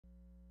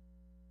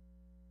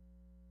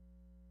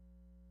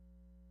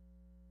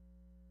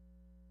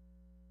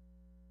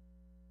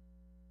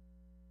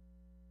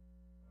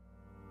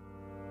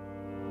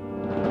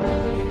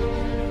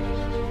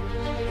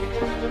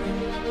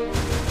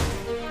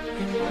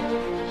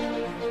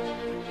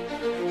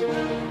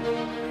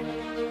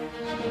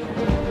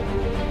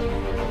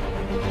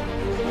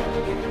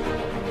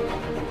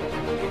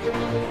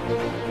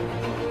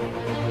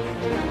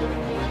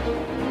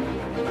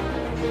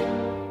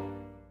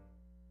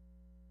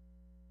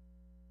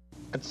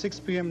At 6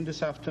 p.m.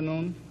 this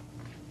afternoon,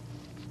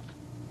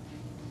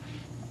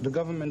 the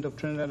government of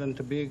Trinidad and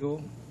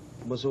Tobago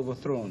was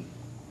overthrown.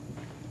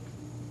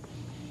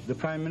 The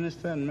Prime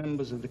Minister and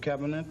members of the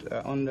cabinet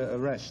are under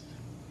arrest.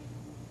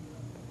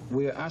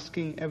 We are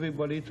asking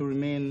everybody to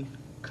remain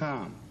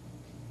calm.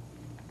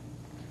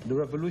 The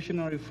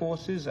revolutionary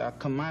forces are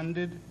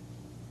commanded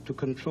to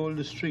control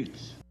the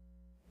streets.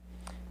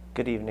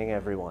 Good evening,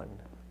 everyone.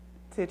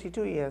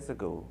 32 years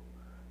ago,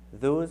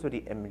 those were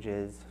the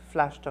images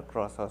flashed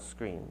across our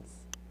screens.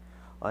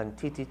 On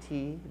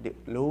TTT, the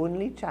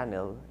only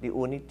channel, the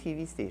only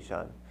TV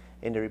station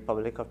in the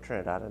Republic of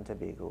Trinidad and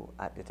Tobago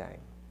at the time.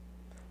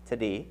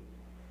 Today,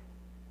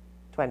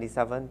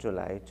 27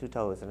 July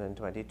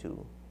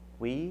 2022,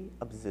 we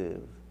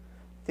observe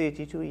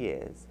 32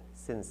 years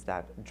since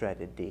that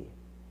dreaded day.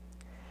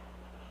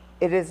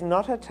 It is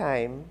not a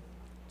time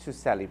to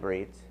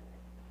celebrate,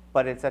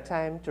 but it's a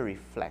time to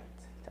reflect.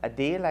 A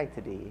day like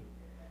today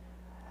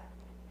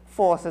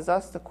forces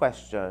us to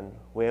question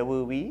where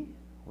were we,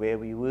 where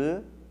we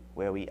were,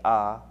 where we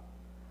are,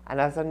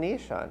 and as a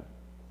nation,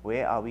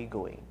 where are we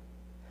going?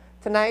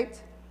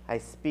 Tonight, I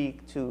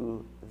speak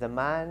to the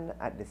man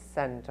at the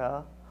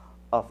center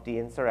of the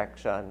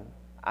insurrection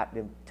at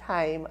the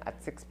time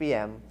at 6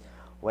 p.m.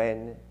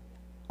 when,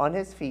 on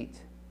his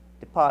feet,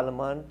 the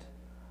parliament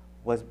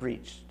was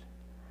breached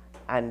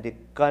and the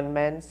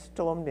gunmen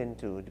stormed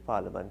into the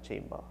parliament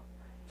chamber.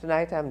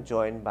 Tonight, I'm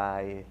joined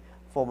by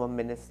former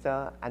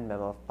Minister and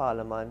Member of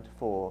Parliament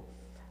for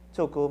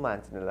Toco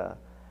Mantinilla,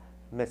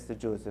 Mr.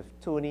 Joseph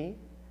Toney,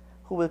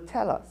 who will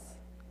tell us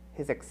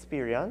his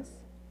experience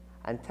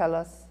and tell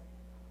us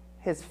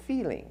his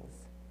feelings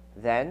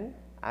then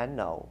and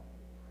now,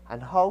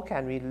 and how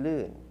can we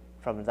learn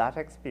from that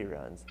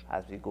experience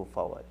as we go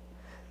forward.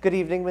 Good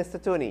evening,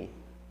 Mr. Toney.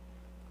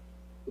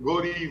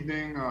 Good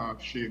evening,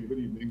 Shane. Good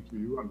evening to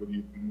you, and good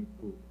evening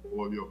to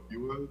all your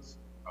viewers,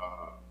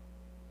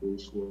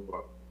 those who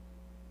are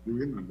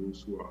viewing and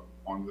those who are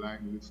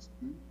online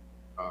listening.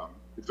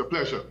 It's a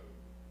pleasure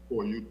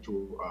for you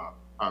to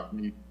have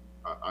me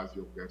as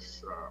your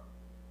guest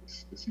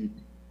this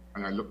evening,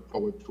 and I look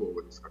forward to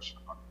our discussion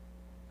on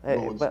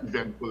those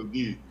eventful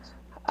days.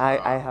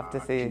 I have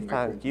to say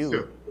thank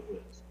you.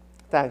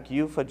 Thank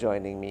you for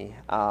joining me.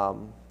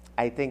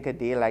 I think a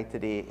day like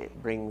today,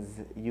 it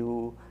brings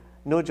you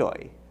no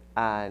joy,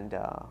 and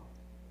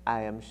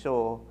I am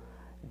sure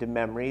the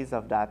memories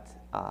of that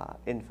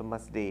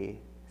infamous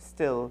day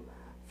still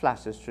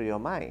flashes through your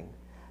mind.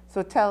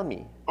 So tell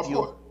me. Of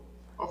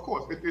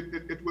course,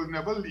 it will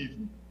never leave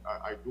me.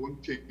 I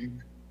don't think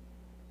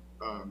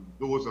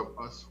those of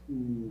us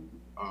who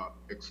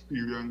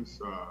experience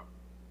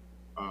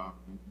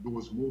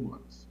those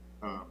moments,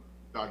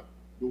 that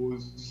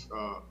those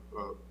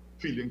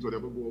feelings will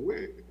ever go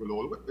away. It will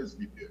always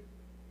be there.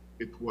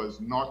 It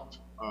was not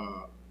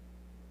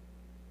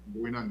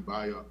going and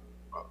buy a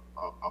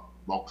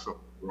box of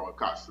raw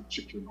castle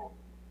chicken or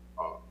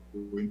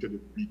going to the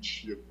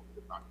beach, the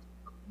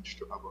beach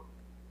to have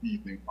an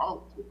evening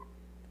out.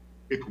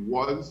 It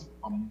was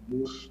a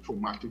most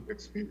traumatic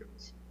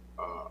experience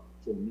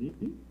for me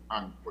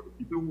and for the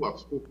people who I've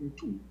spoken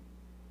to,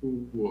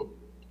 who were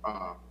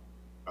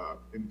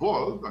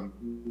involved and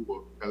who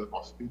were held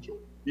hostage, or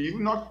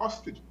even not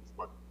hostages,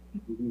 but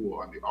people who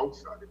were on the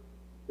outside.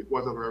 It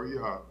was a very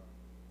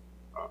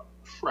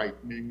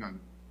frightening and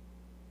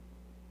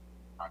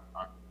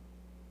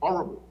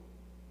horrible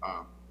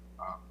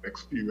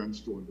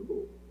experience to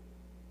undergo.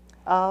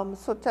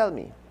 So tell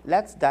me,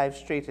 let's dive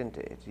straight into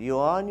it.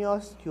 You're on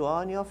your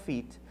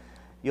feet.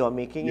 You're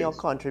making your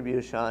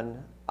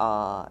contribution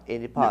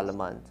in the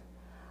parliament,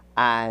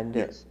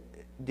 and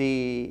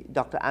the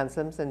Dr.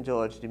 Anselm St.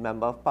 George, the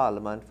Member of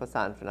Parliament for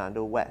San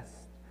Fernando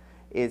West,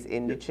 is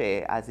in the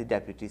chair as the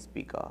Deputy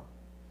Speaker.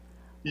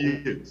 He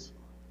is.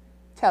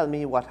 Tell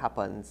me what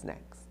happens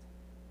next.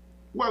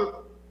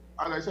 Well,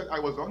 as I said, I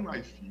was on my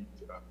feet.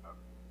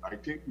 I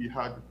think we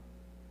had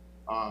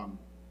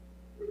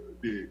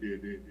the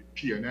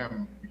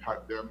PNM, we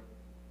had them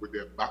with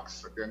their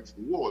backs against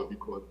the wall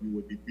because we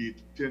were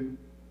debating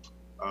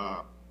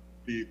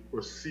the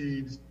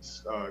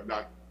proceeds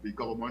that the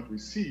government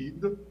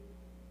received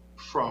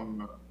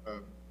from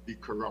the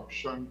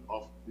corruption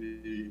of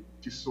the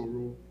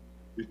Tesoro,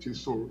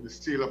 the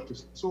sale of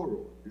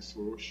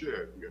Tesoro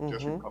share. We had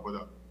just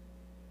recovered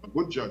a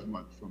good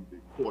judgment from the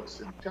courts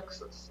in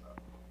Texas,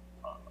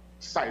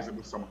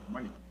 sizable sum of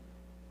money.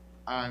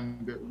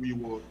 And we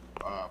were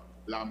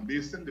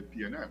lambasting the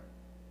PNM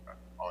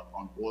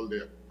on all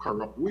their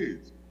corrupt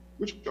ways,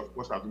 which of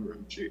course haven't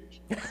really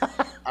changed.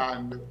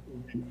 And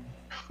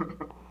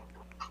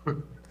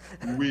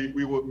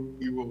we were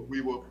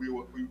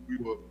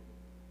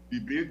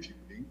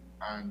debating,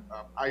 and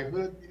I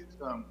heard these.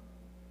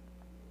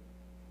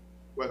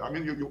 Well, I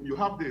mean, you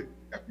have the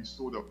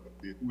episode of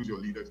the "Who is your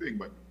leader" thing,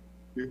 but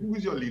the "Who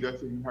is your leader"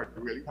 thing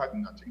really had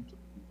nothing to do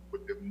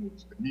with the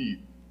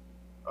need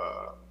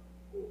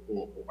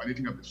or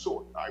anything of the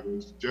sort. I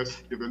was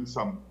just given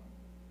some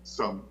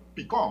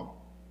pecan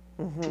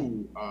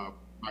to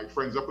my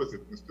friends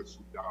opposite, Mr.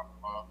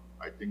 Sudama,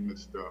 I think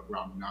Mr.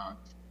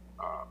 Ramnath,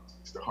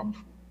 Mr.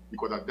 Humphrey,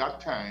 because at that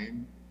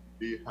time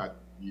they had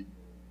been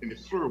in the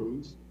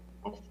throes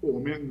of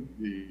forming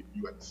the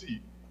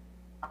UNC,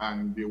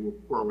 and they were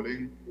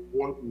quarreling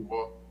all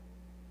over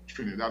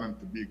Trinidad and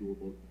Tobago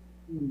about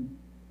who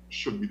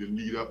should be the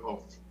leader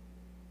of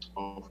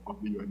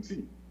the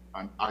UNC.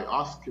 And I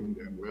asked him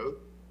then,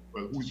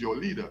 well, who's your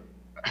leader?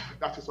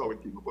 That is how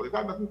it came about. It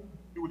had nothing to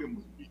do with him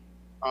with me.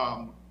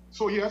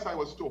 So yes, I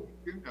was talking.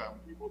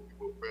 We were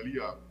really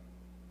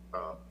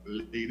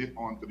laying it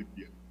on to the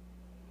piano.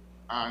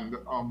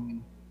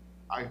 And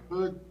I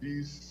heard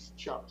these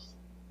chaps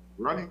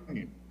running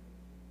in.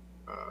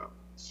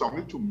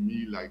 Sounded to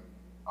me like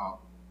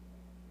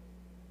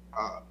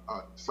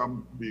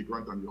some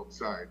vagrant on the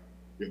outside,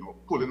 you know,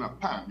 pulling a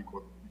pan,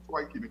 because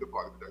before I came into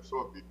Parliament, I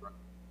saw a vagrant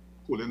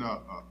pulling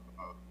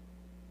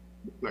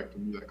looked like to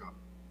me like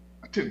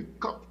a tin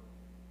cup.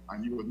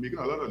 And he was making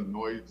a lot of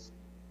noise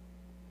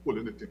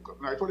pulling the tin cup.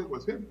 And I thought it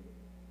was him.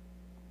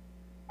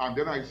 And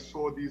then I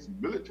saw these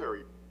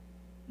military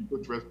people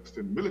dressed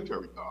in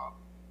military garb.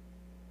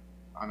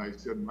 And I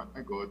said, my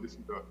God, this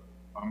is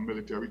a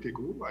military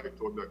takeover. I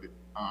thought that the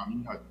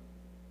army had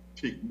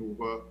taken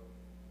over,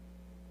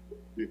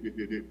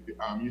 the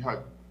army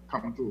had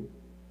come to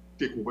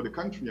take over the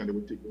country, and they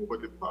would take over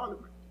the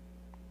parliament.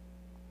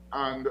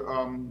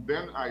 And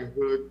then I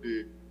heard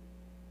the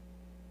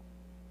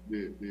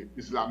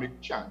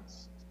Islamic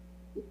chants,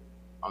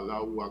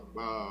 Allahu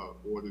Akbar,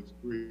 God is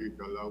great,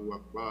 Allahu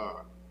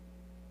Akbar.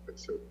 I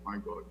said, my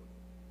God,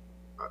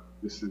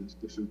 this is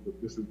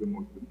the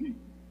most elite,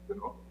 you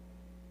know.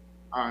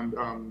 And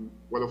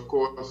well, of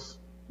course,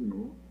 you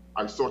know,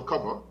 I sought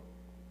cover.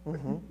 I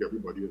think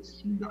everybody has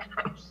seen that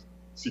I was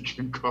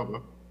seeking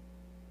cover,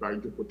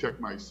 trying to protect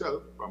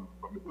myself from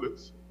the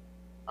bullets.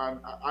 And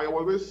I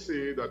always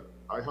say that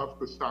I have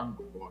to thank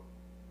God,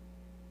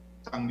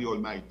 thank the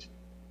Almighty,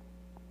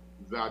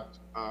 that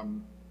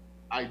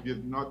I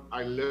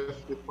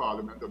left the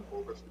Parliament on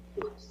August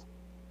the 1st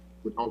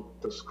without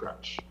a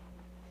scratch.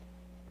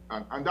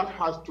 And that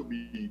has to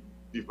be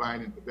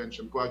divine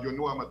intervention, because you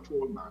know I'm a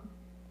tall man.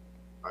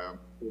 I am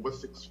over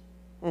 6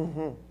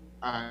 feet.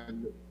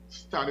 And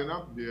standing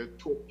up there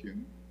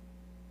talking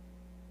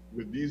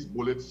with these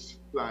bullets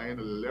flying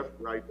left,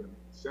 right, and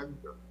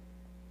center,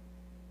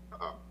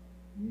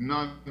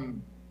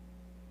 none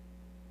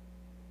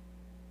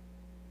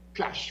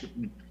clashed with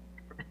me,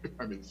 if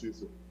I may say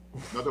so.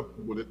 Not a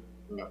bullet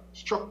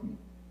struck me.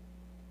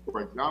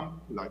 For example,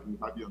 like we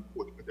had the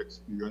unfortunate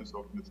experience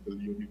of Mr.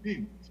 Leonie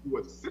Dean. He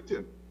was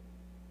sitting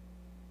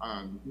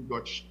and he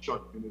got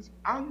shot in his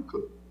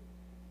ankle.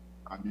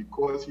 And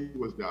because he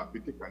was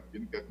diabetic and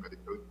didn't get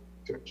medical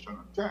attention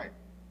on time,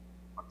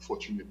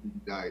 unfortunately he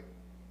died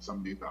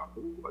some days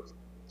afterwards.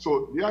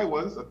 So there I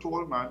was, a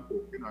tall man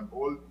talking, and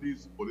all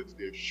these bullets,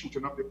 they're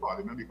shooting up the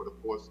parliament, because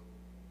of course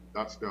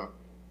that's the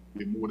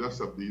modus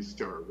of these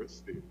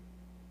terrorists. They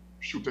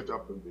shoot it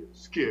up and they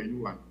scare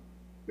you, and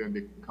then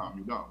they calm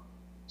you down.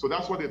 So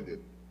that's what they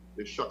did.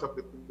 They shut up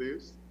the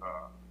place.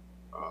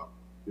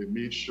 They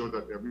made sure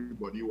that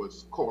everybody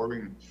was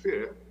cowering in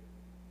fear,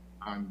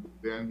 and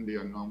then they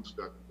announced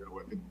that they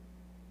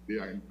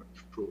are in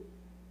control.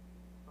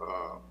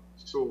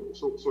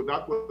 So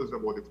that was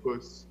about the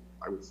first,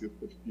 I would say,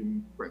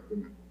 15, 20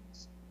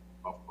 minutes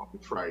of the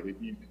Friday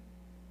evening.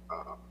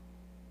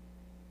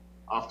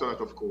 After that,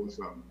 of course,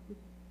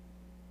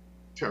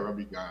 terror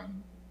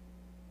began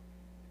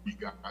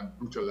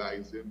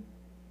brutalizing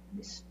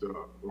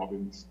Mr.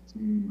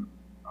 Robinson,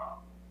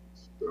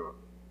 Mr.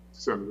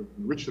 Selwyn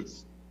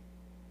Richards,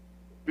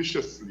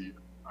 viciously,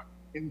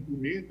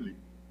 inhumanely,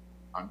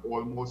 and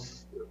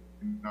almost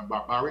in a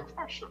barbaric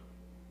fashion.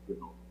 You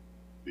know,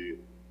 they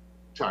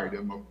tie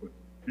them up and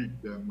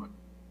beat them, and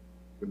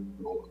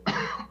you know,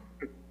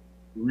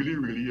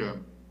 really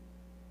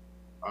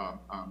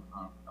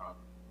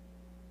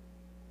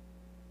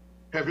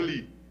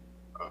heavily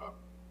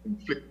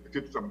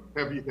inflicted some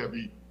heavy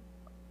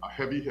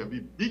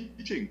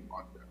beating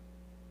on them.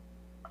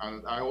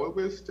 And I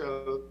always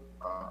tell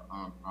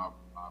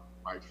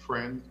my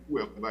friends,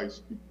 whoever I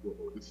speak to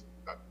about this,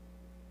 that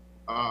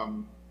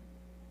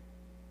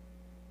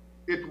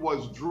it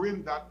was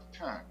during that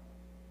time,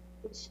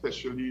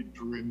 especially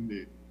during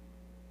the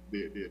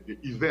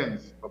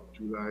events of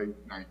July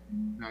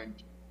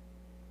 1990,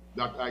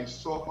 that I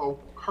saw how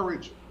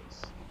courageous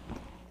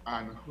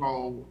and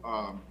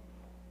how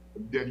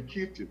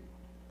dedicated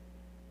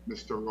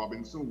Mr.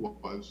 Robinson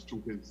was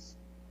to his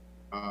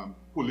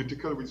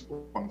political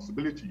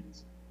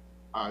responsibilities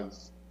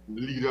as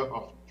leader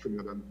of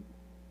Trinidad and Tobago.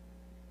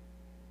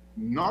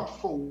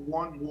 Not for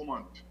one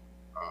moment,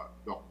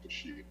 Dr.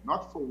 Shea,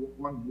 not for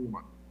one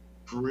moment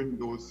during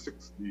those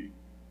 6 days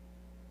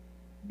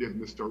did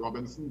Mr.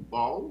 Robinson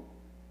bow,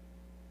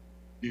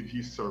 did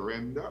he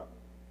surrender,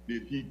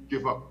 did he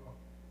give up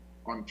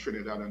on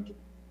Trinidad and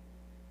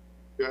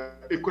Tobago.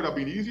 It could have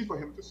been easy for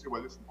him to say,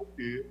 well, listen,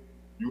 okay,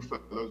 you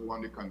fellows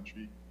won the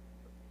country,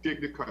 take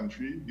the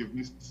country, give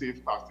me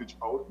safe passage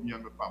out, me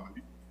and my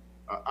family,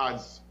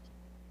 as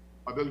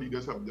other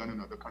leaders have done in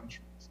other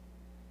countries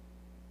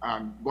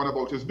and gone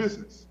about his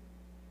business.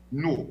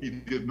 No, he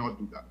did not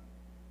do that.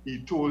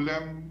 He told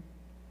them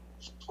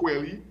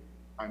squarely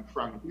and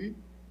frankly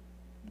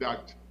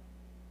that,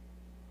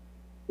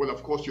 well,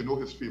 of course, you know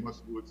his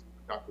famous words,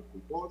 that the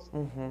purpose,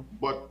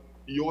 but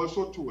he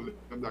also told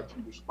them that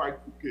he was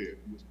quite prepared.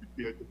 He was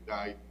prepared to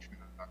die in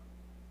Trinidad.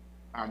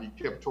 And he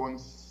kept on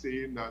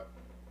saying that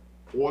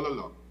all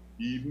along,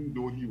 even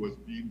though he was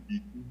being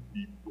beaten,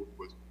 even though he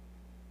was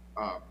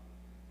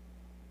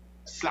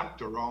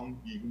slapped around,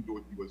 even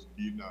though he was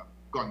being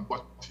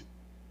gun-butted,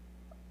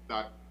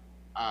 that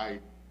I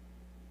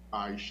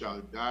shall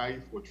die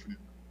for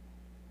Trinidad.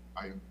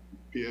 I am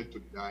prepared to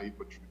die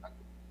for Trinidad.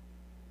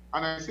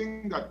 And I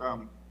think that,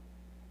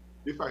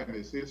 if I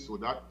may say so,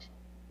 that,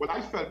 well,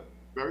 I felt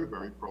very,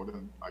 very proud,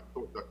 and I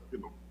thought that, you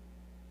know,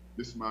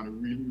 this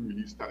man really,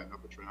 really standing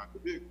up for Trinidad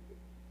and Tobago.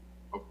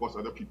 Of course,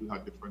 other people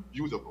had different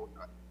views about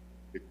that.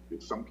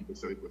 Some people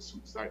said it was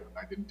suicide, and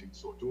I didn't think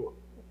so at all.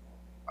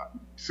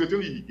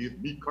 Certainly, he gave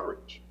me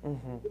courage,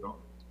 you know.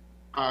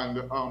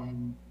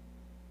 And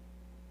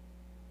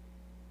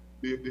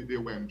they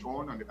went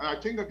on, and I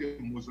think that the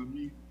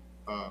Muslims,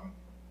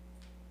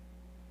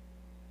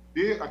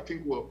 they, I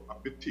think, were a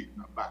bit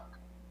taken aback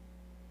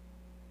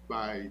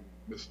by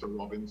Mr.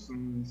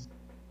 Robinson's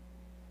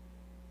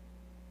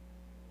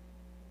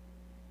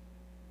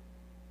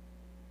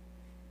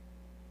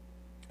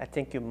I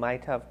think you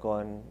might have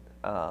gone,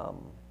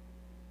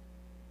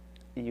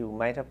 you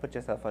might have put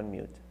yourself on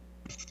mute.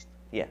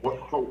 Yeah.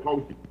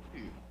 How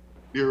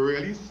they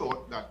really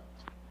thought that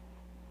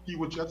he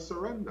would just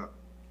surrender.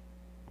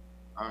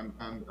 And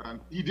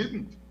he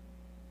didn't.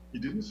 He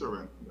didn't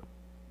surrender.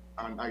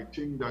 And I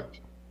think that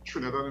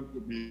Trinidad and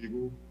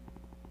Tobago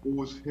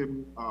owes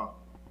him a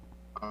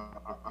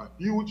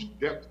huge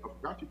debt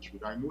of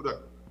gratitude. I know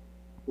that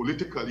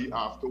politically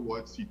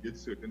afterwards he did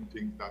certain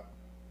things that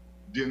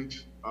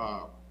didn't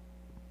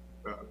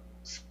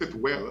sit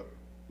well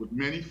with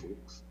many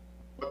folks.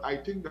 But I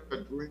think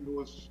that during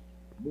those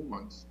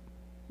moments,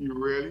 he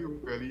really,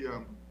 really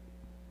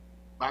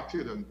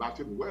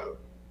batted well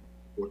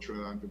for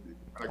Trinidad and Tobago.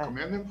 And I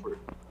commend him for it.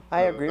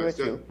 I agree with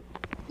you.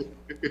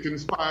 It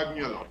inspired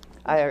me a lot.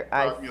 I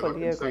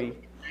fully agree.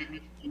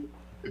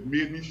 It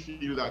made me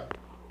feel that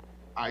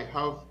I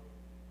have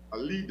a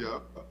leader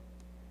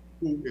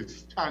who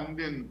is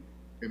standing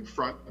in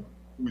front,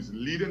 who is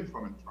leading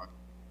from in front,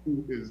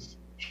 who is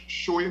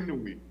showing the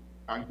way,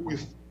 and who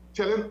is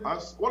telling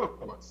us, all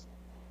of us,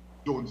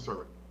 don't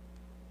surrender.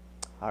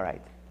 All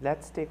right,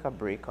 let's take a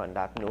break on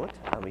that note,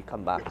 and we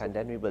come back, and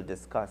then we will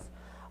discuss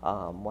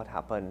what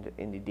happened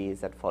in the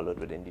days that followed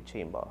within the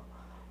chamber.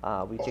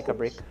 We take a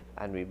break,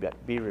 and we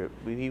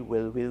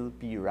will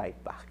be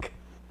right back.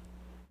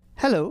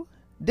 Hello,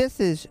 this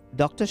is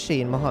Dr.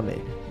 Shane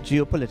Mohammed,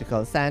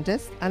 geopolitical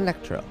scientist and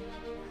lecturer.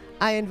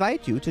 I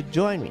invite you to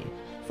join me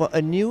for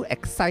a new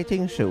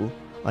exciting show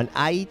on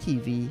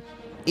IETV,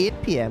 8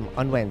 p.m.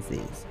 on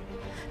Wednesdays.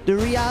 The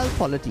Real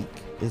Politique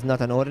is not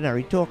an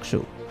ordinary talk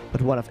show,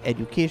 but one of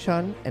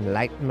education,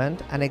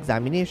 enlightenment, and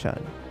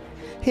examination.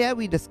 Here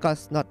we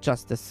discuss not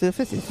just the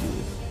surface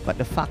issues, but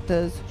the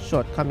factors,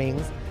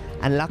 shortcomings,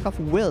 and lack of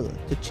will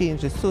to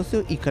change the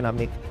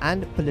socio-economic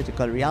and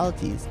political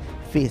realities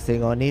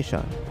facing our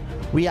nation.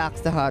 We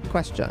ask the hard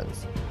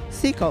questions,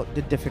 seek out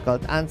the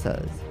difficult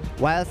answers,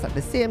 whilst at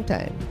the same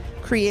time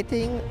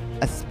creating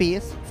a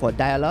space for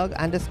dialogue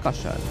and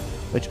discussion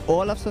which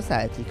all of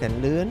society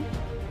can learn,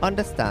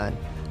 understand,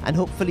 and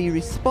hopefully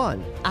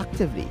respond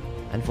actively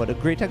and for the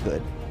greater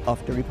good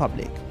of the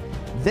Republic.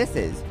 This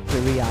is the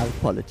Real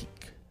Politique.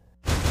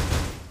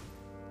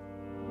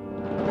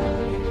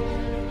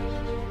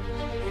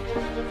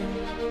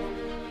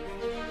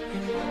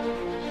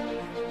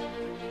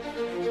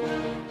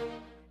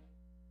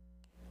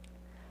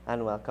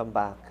 And welcome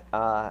back.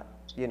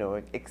 You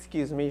know,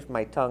 excuse me if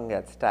my tongue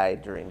gets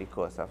tied during the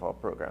course of our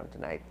program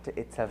tonight.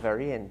 It's a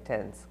very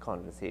intense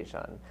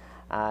conversation.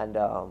 And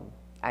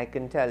I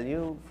can tell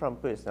you from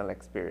personal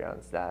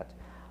experience that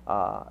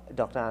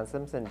Dr.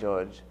 Anselm St.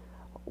 George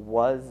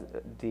was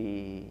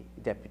the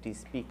deputy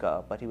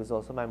speaker, but he was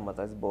also my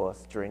mother's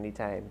boss during the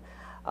time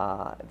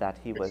that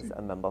he was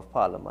a member of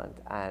parliament.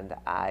 And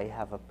I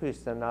have a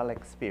personal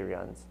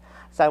experience.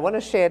 So I want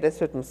to share this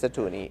with Mr.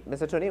 Toney.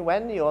 Mr. Toney,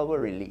 when you all were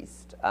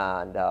released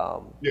and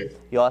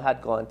you all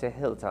had gone to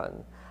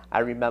Hilton, I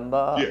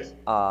remember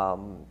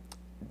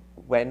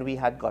when we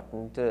had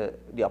gotten to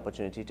the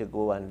opportunity to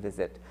go and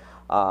visit,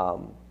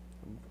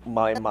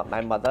 my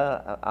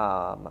mother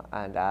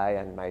and I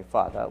and my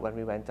father, when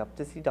we went up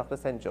to see Dr.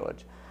 St.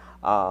 George,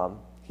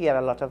 he had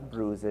a lot of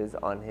bruises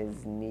on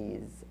his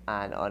knees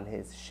and on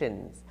his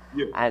shins.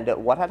 And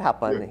what had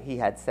happened, he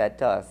had said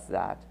to us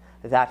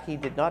that he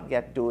did not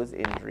get those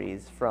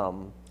injuries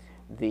from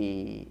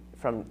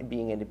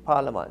being in the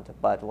parliament,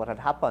 but what had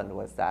happened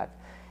was that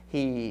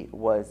he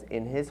was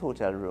in his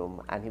hotel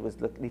room and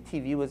the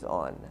TV was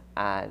on,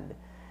 and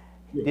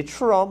the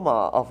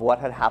trauma of what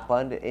had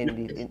happened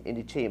in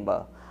the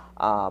chamber,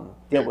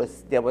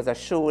 there was a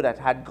show that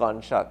had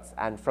gunshots,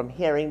 and from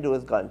hearing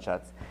those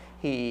gunshots,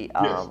 he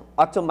Yes.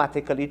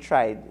 automatically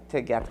tried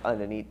to get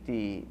underneath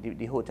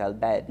the hotel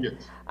bed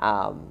Yes.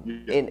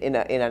 in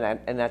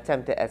an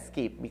attempt to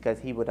escape, because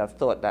he would have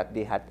thought that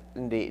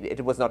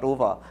it was not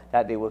over,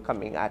 that they were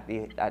coming at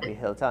the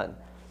Hilton.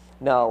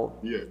 Now,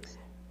 Yes.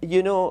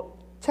 you know,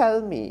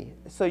 tell me,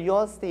 so you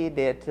all stayed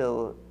there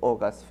till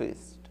August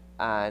 1st,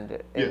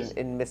 and Yes.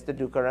 in Mr.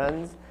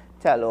 Dukaran's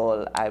tell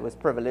all, I was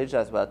privileged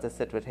as well to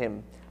sit with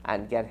him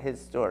and get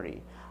his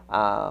story,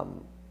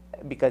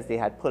 because they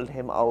had pulled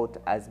him out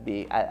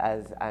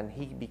and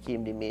he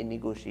became the main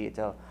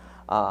negotiator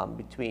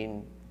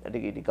between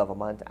the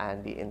government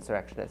and the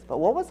insurrectionists. But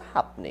what was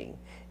happening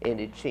in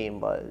the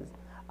chambers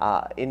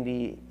in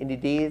the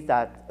days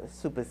that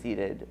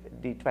superseded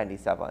the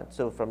 27th,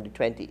 so from the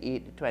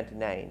 28th to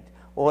 29th,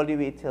 all the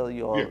way till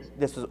Yes.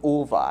 this was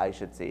over, I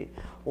should say.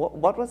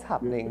 What was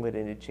happening Yes.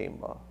 within the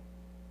chamber?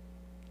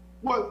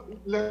 Well,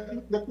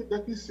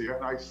 let me say,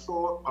 and I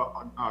saw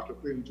an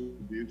article in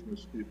today's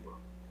newspaper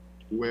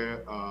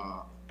where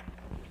I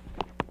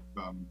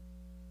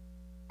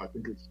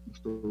think it's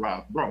Mr.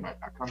 Ralph Brown. I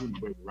can't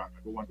remember his rank. I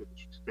don't want to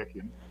disrespect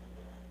him.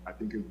 I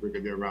think it's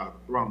Brigadier Ralph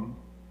Brown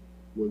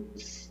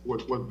was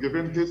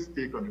given his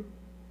take on it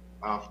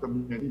after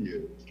many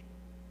years.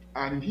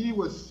 And he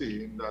was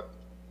saying that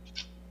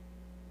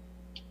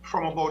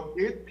from about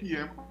 8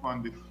 p.m.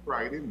 on the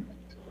Friday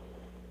night,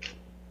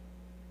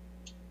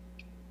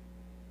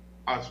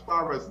 as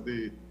far as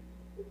the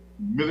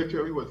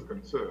military was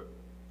concerned,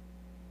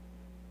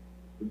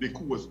 the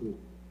coup was over.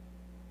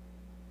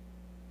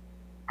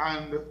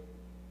 And,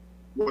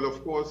 well,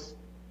 of course,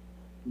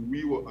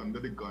 we were under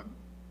the gun.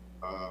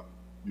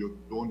 You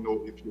don't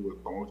know if you will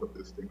come out of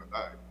this thing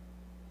alive.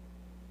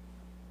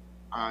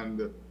 And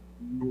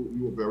you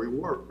were very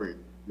worried,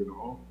 you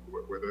know,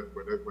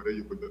 whether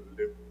you could live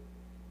the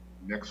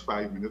next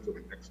 5 minutes or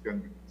the next 10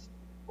 minutes,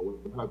 or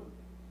what have you.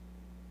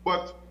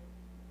 But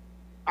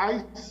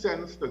I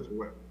sensed as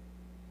well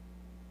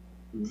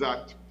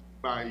that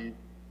by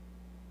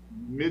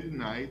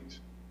midnight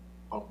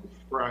of the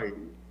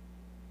Friday,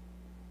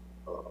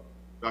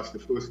 that's the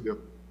first day of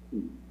the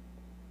coup,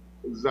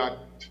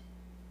 that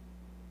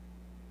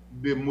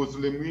the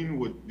Muslimin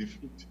were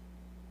defeated.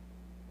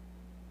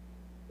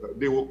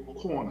 They were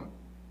cornered.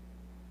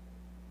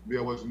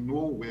 There was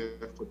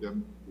nowhere for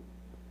them to go.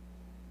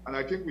 And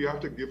I think we have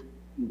to give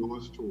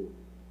kudos to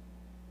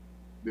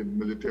the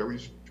military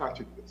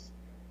strategists,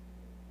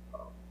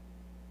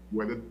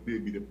 whether they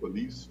be the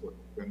police or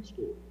defense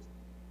forces,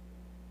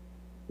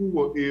 who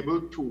were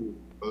able to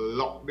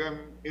lock them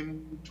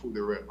into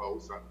the Red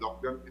House and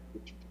lock them into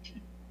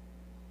TTT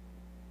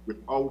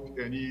without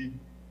any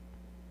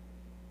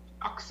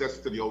access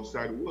to the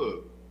outside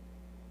world,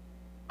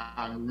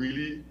 and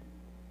really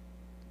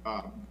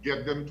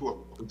get them to a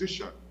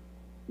position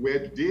where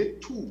they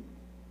too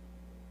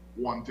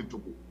wanted to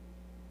go.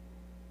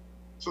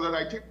 So that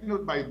I think, you know,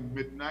 by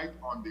midnight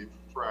on the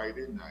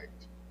Friday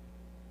night,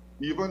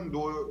 even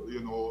though,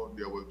 you know,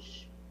 there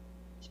was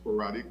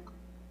sporadic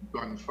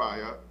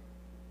gunfire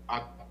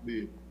at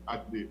the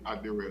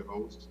Red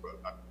House, well,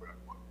 at where it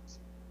was,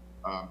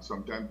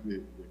 sometimes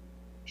the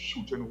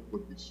shooting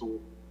would be so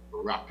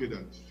rapid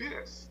and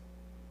fierce,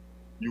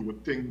 you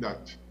would think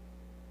that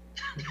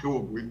they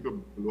were going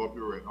to blow up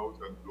the Red House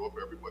and blow up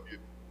everybody,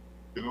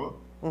 you know?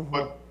 Mm-hmm.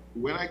 But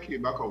when I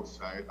came back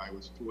outside, I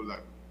was told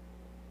that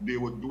they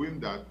were doing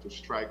that to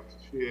strike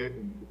fear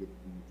into the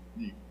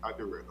community at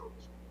the Red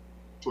House,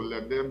 to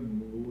let them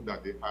know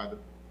that they had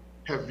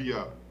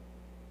heavier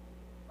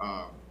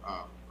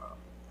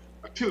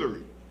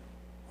artillery.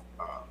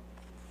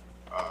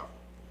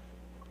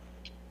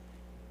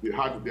 They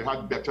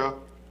had better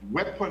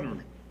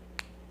weaponry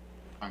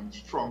and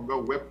stronger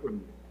weaponry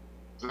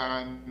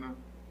than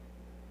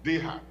they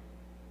had,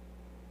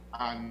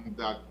 and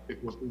that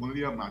it was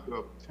only a matter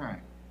of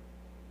time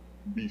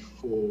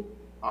before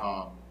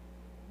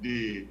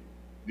they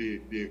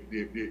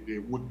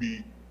would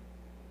be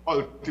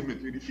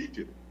ultimately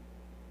defeated.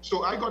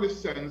 So I got a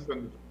sense,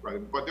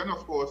 but then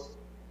of course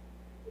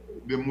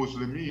the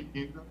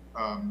Muslimin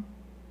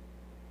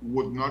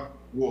would not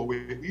go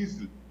away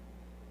easily,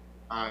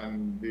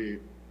 and they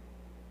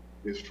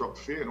struck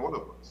fear in all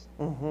of us,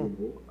 mm-hmm. you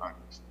know, and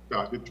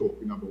started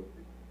talking about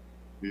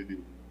the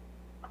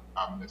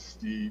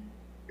amnesty,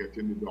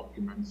 getting the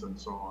documents and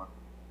so on,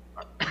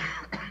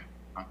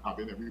 and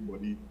having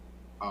everybody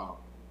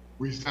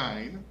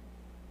resign,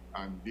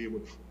 and they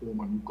would form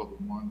a new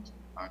government,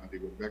 and they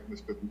would elect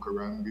Mr.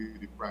 Dukarangi,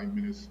 the Prime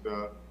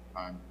Minister,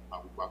 and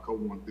Abu Bakr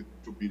wanted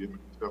to be the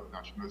Minister of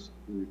National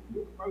Security.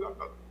 A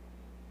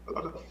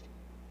lot of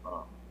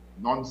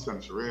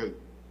nonsense, really.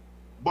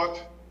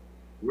 But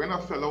when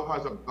a fellow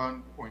has a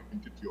gun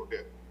pointed to your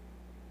head,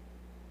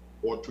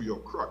 or to your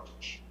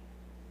crotch,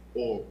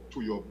 or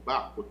to your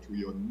back, or to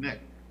your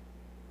neck,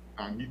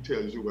 and he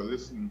tells you, well,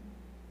 listen,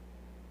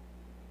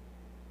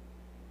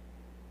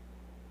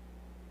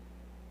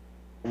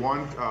 I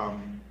want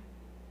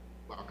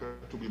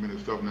Bakr to be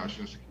Minister of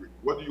National Security.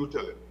 What do you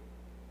tell him?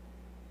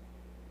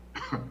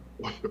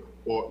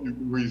 Or you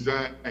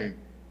resign.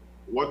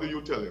 What do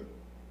you tell him?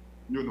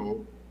 You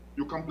know,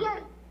 you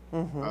comply.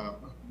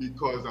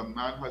 Because a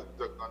man has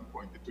a gun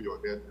pointed to your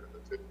head,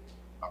 and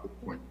have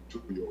it pointed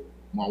to your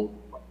mouth,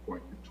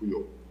 pointed to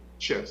your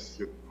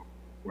chest,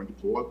 pointed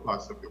to all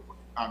parts of your body.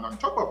 And on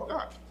top of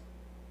that,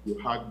 you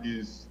had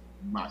these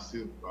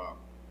massive,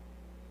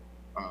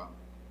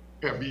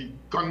 heavy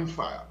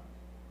gunfire,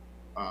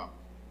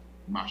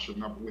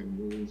 mashing up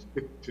windows,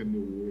 hitting the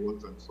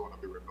walls, and so on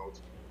of the Red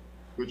House,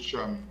 which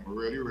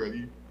really,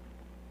 really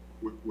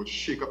would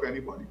shake up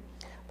anybody.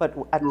 But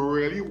you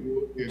really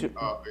were in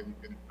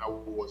a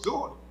war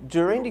zone.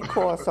 During the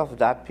course of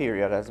that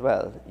period as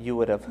well, you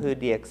would have heard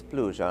the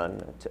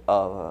explosion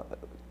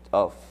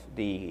of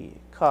the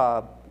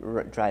car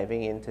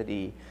driving into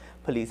the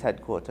police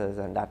headquarters,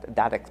 and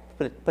that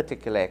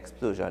particular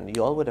explosion.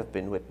 You all would have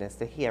been witness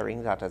to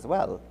hearing that as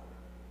well.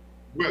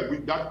 Well,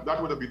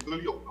 that would have been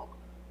early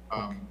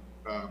on.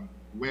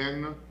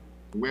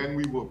 When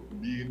we were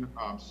being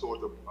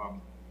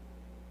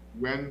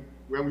when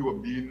we were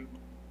being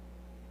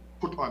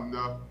put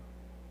under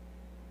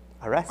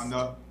arrest,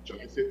 shall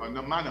I say,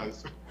 under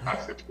manners,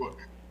 as it were,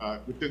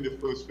 within the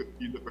first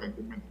 15 to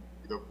 20 minutes,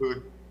 we have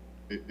heard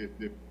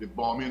the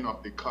bombing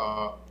of the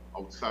car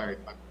outside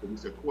at the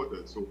police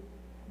headquarters. So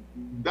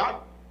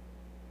that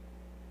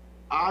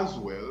as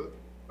well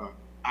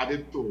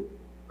added to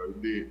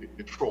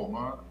the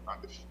trauma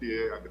and the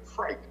fear and the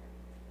fright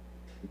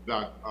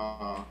that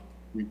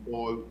we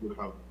all would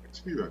have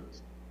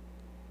experienced.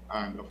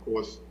 And of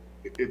course,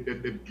 it gave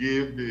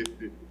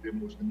the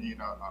Muslimin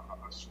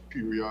a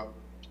superior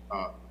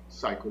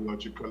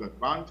psychological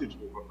advantage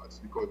over us,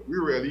 because we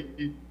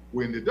really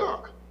were in the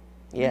dark.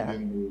 Yeah. We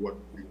didn't know what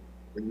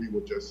when we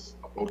were just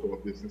about our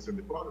business in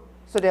the parliament.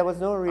 So there was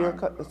no real,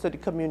 so the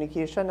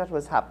communication that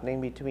was happening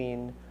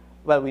between,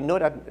 well, we know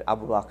that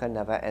Abu Bakr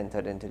never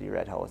entered into the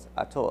Red House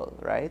at all,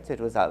 right? It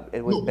was no,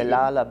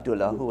 Bilal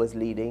Abdullah who was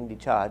leading the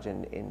charge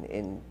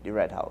in the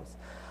Red House.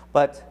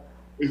 But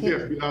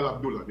yes, Bilal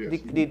Abdullah,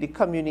 yes. The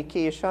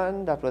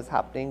communication that was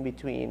happening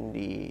between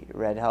the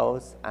Red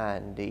House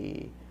and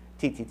the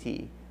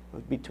TTT,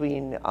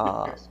 between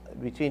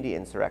the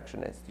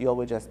insurrectionists, you all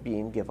were just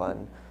being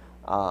given,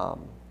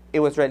 it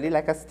was really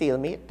like a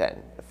stalemate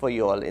then for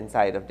you all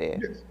inside of there.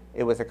 Yes.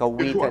 It was like a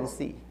wait and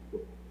see.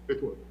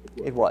 It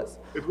was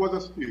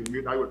a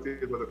stalemate, I would say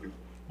it was a stalemate.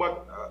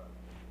 But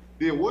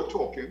they were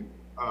talking,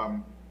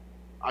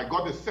 I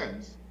got the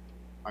sense,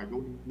 I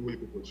don't know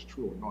if it was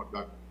true or not,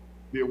 that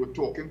they were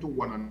talking to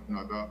one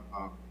another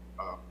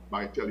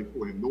by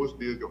telephone. In those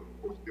days, of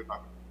course, they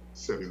had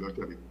cellular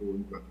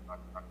telephones and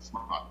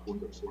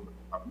smartphones and so on that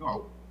have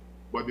now.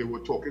 But they were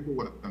talking to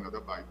one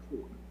another by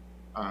phone.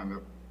 And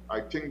I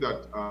think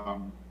that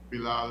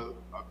Bilal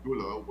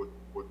Abdullah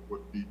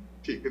would be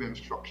taking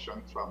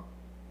instructions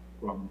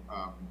from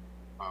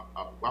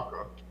Abu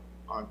Bakr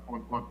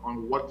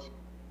on what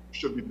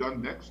should be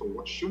done next or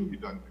what shouldn't be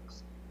done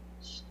next.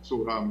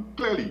 So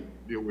clearly,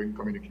 they were in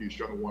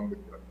communication one with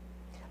the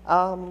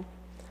other.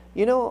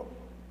 You know,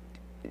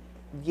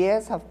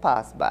 years have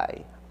passed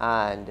by,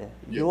 and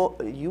you all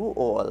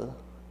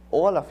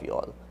of you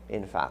all,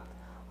 in fact,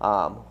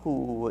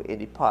 who were in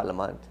the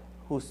parliament,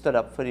 who stood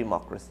up for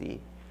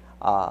democracy,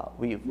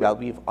 we've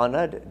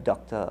honored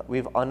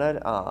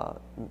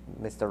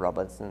Mr.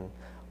 Robertson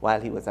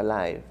while he was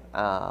alive,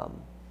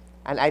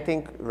 and I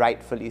think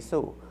rightfully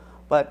so.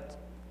 But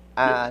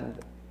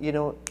you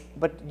know,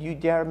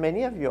 there are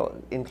many of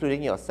you,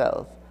 including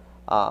yourself,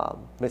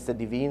 Mr.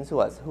 Devines,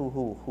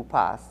 who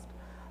passed.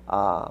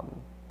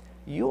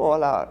 You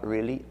all are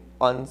really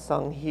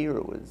unsung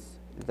heroes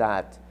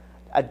that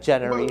a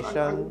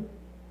generation.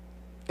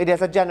 It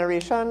is a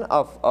generation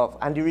of,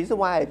 and the reason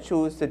why I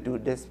chose to do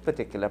this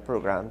particular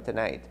program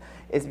tonight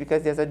is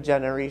because there's a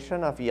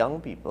generation of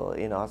young people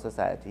in our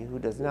society who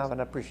doesn't have an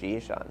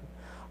appreciation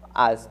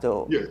as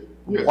to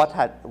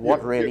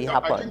what really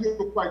happened. I think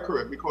you're quite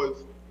correct,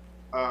 because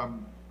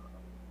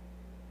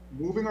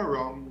moving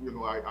around, you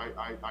know, I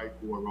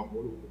go around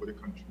all over the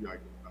country. I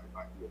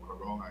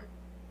walk around, I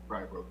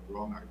drive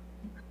around,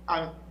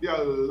 and there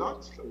are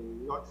lots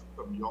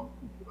of young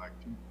people. I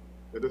think,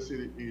 let us say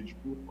the age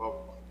group of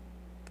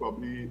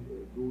probably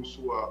those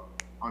who are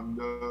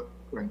under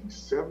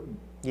 27.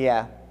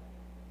 Yeah.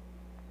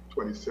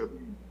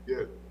 27,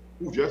 yeah,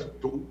 who just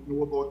don't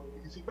know about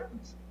these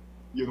events.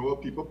 You know,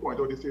 people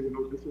point out, they say, you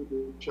know, this is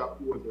the chap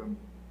who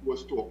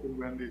was talking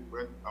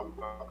when Abu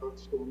Bakr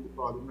stormed the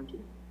parliament.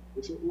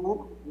 They say,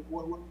 oh,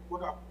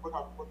 what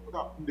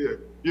happened there?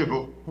 You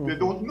know, they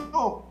don't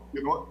know,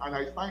 you know, and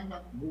I find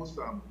that most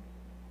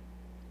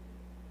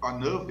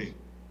unnerving,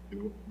 you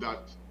know,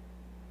 that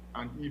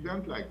an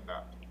event like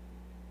that,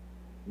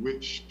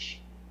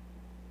 which,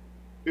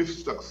 if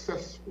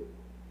successful,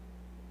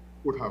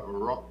 would have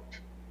rocked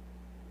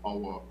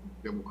our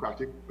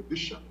democratic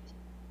traditions,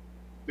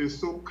 is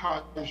so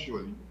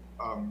casually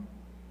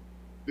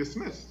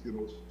dismissed, you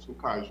know, so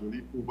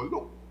casually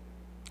overlooked.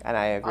 And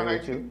I agree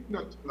with you. And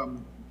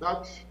I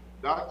think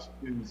that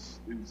is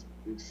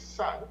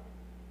sad,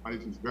 and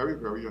it is very,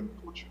 very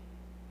unfortunate.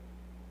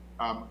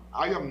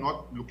 I am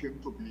not looking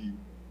to be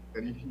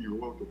any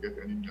hero to get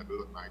any medal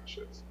on my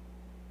chest.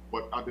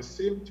 But at the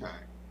same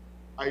time,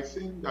 I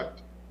think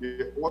that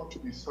there ought to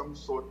be some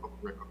sort of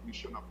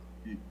recognition of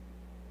the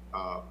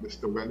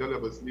Mr. Wendell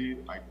Eversley.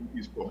 I think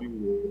he's probably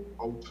walked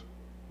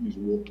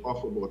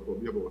off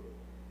probably about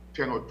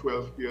 10 or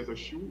 12 pairs of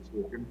shoes,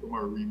 walking from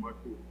Arima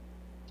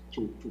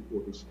to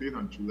Port of Spain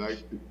on July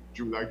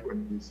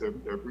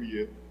 27th every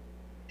year,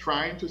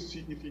 trying to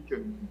see if he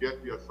can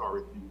get the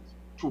authorities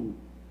to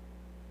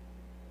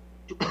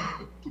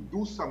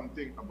do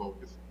something about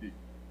this thing,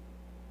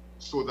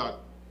 so that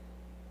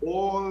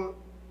all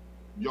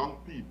young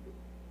people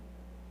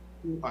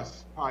who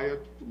aspire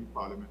to be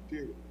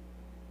parliamentarians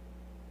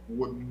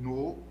would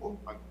know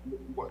and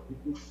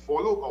who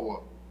follow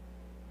our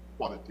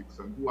politics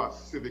and who are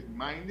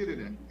civic-minded in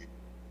any way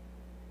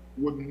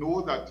would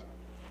know that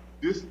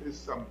this is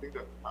something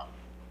that happened.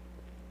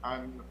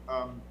 And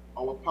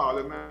our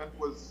parliament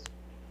was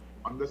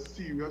under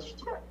serious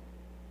threat.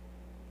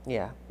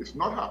 Yeah. It's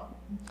not happening.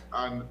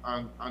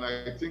 And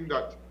I think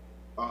that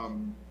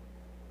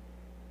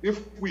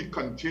if we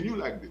continue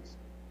like this,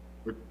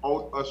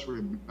 without us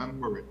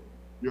remembering,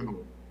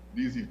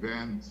 these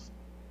events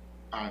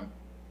and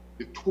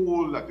the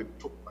toll that it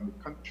took on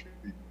the country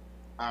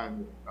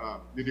and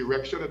the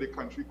direction that the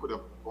country could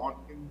have gone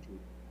into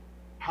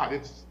had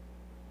it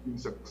been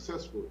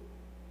successful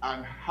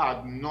and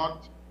had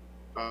not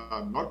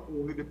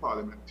only the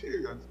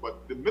parliamentarians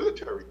but the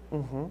military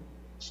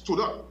stood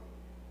up,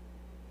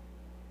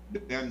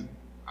 then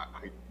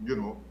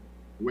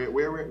where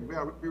are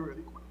we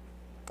really going?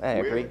 I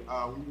agree. Where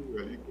are we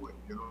really going?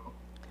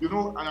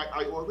 And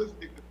I always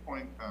make the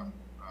point,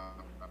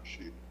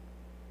 Shade.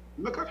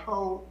 Look at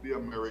how the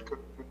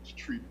Americans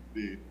treat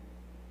the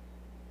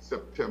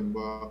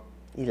September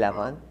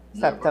 11th.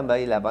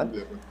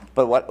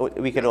 But what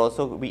we could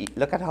also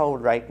look at how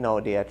right now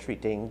they are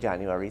treating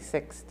January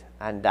 6th,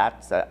 and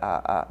that's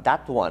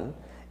that one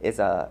is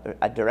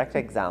a direct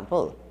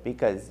example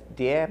because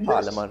their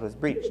parliament was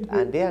breached,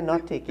 and they are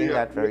not taking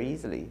that very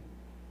easily.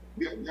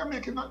 They're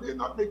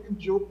not making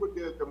joke with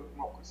their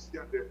democracy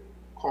and their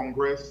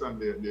Congress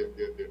and their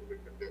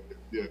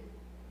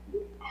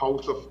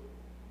House of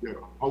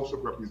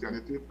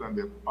Representatives and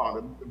their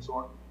Parliament and so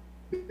on.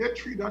 They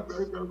treat that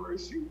very, very, very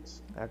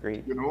serious.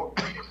 Agreed.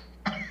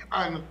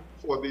 And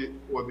for the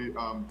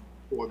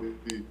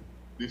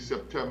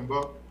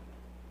September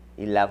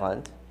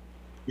 11th.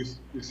 The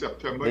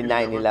September the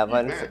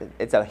 9/11.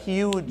 It's a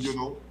huge,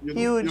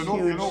 huge.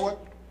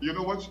 You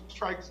know what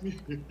strikes me?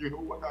 You know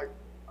what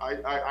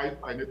I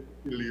find it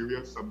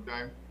hilarious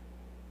sometimes,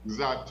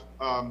 that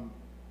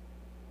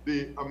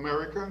the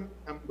American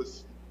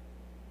embassy,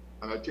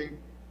 and I think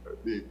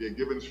they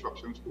give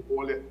instructions to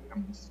all the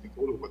embassies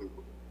all over the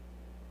world,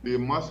 they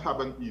must have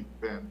an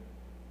event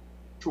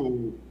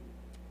to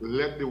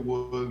let the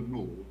world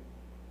know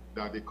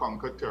that they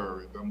conquered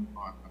terrorism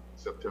on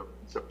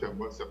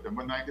September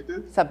 9th it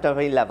is?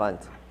 September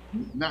 11th.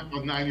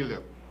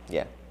 9/11.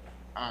 Yeah.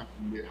 And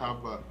they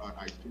have,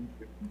 I think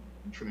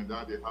in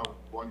Trinidad, they have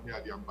one here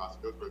at the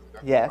ambassador's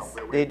residence. Yes,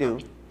 they do.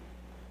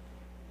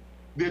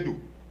 They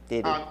do.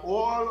 They do. And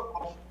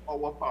all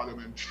of our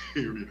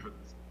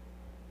parliamentarians,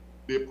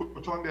 they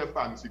put on their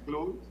fancy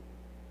clothes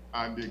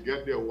and they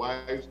get their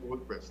wives all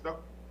dressed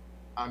up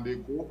and they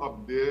go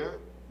up there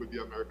with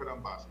the American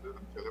ambassador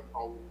and tell them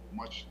how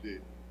much they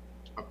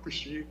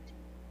appreciate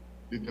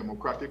the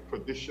democratic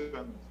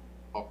traditions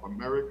of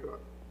America,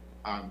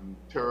 and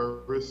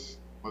terrorists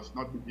must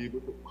not be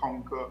able to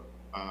conquer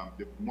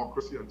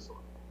democracy and so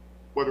on.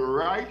 But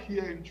right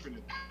here in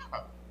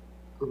Trinidad,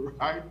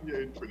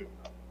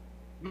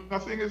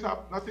 nothing is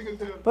happening.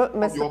 But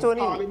Mr.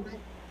 Toney, Parliament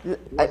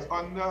was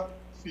under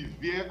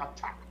severe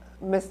attack.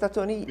 Mr.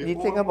 Toney, the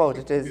thing about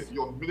it is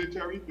your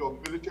military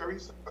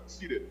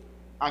succeeded,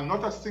 and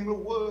not a single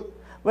word.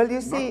 Well,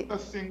 you see,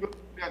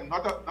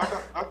 not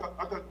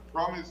a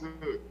promise.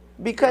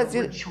 Because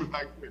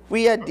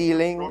we are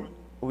dealing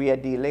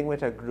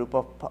with a group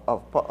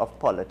of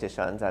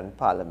politicians and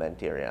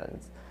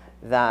parliamentarians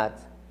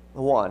that,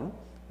 one,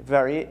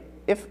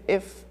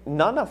 if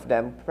none of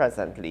them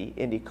presently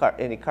in the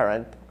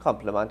current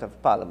complement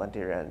of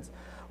parliamentarians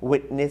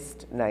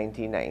witnessed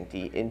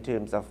 1990 in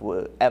terms of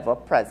were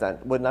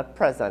not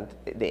present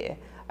there.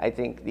 I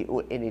think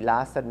in the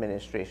last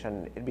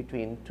administration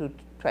between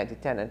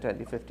 2010 and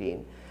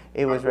 2015,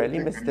 it was really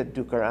Mr.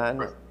 Dukaran.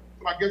 So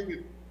I guess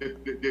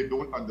they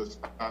don't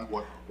understand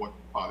what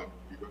parliament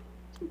is.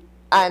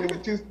 And if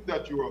it is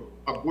that you're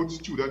a good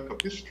student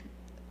of history,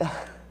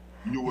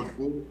 you would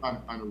go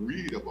and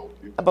read about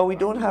it. But we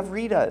don't have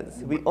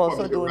readers. We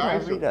also don't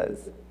have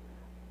readers.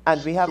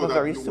 And we have a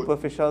very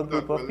superficial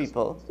group of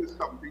people. This is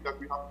something that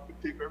we have to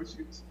take very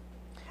seriously.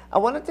 I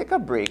want to take a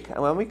break,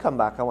 and when we come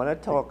back, I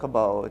want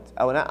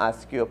to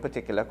ask you a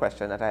particular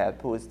question that I had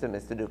posed to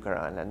Mr.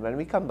 Dukaran. And when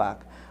we come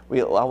back,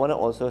 I want to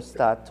also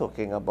start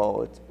talking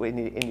about,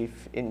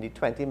 in the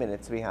 20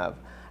 minutes we have,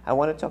 I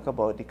want to talk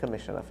about the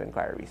Commission of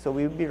Inquiry. So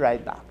we'll be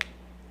right back.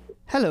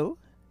 Hello,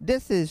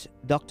 this is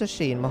Dr.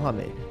 Shane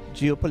Mohammed,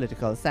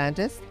 geopolitical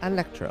scientist and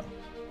lecturer.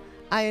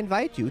 I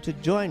invite you to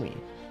join me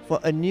for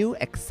a new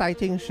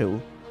exciting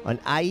show on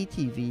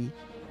IETV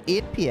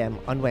 8 p.m.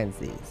 on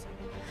Wednesdays.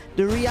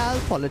 The Real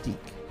Politique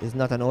is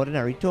not an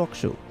ordinary talk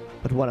show,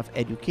 but one of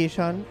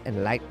education,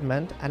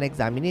 enlightenment, and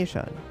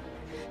examination.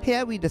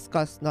 Here we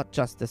discuss not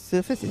just the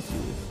surface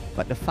issues,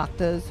 but the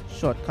factors,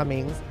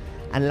 shortcomings,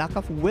 and lack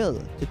of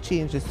will to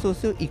change the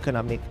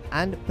socio-economic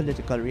and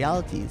political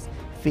realities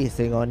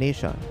facing our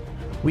nation.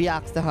 We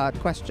ask the hard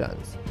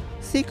questions,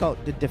 seek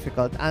out the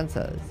difficult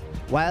answers,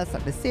 whilst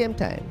at the same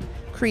time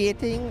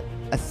creating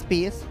a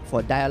space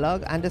for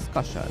dialogue and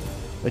discussion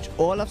which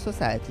all of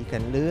society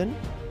can learn,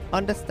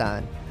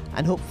 understand,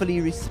 and hopefully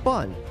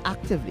respond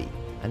actively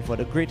and for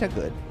the greater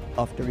good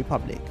of the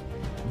Republic.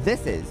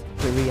 This is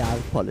the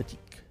Real Politique.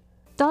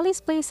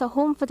 Dolly's Place, a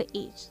home for the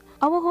aged.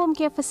 Our home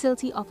care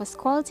facility offers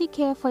quality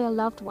care for your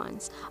loved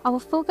ones.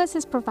 Our focus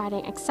is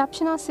providing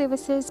exceptional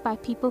services by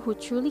people who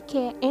truly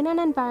care in an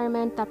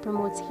environment that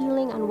promotes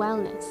healing and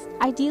wellness.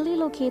 Ideally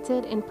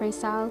located in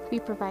Presal, we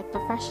provide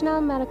professional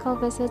medical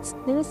visits,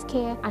 nurse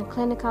care, and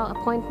clinical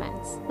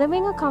appointments.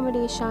 Living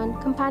accommodation,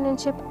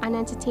 companionship, and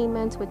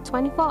entertainment with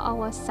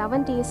 24-hour,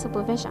 7-day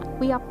supervision.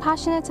 We are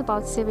passionate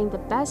about serving the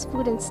best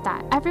food in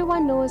style.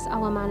 Everyone knows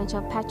our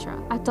manager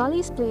Petra. At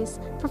Dolly's Place,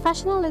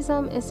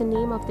 professionalism is the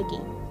name of the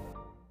game.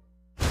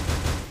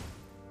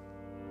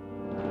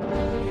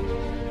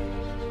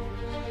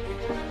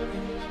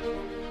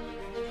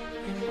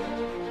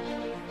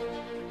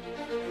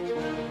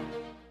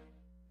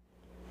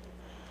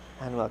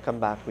 And welcome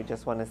back. We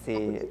just want to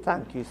say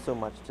thank you so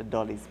much to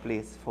Dolly's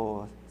Place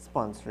for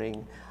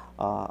sponsoring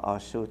our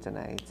show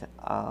tonight.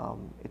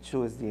 It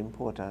shows the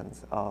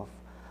importance of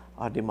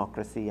our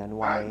democracy and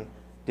why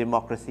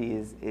democracy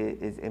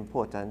is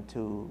important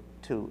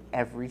to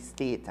every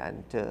state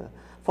and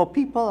for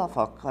people of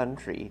our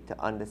country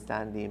to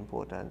understand the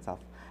importance of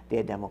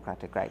their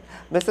democratic right.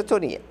 Mr.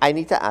 Toney, I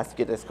need to ask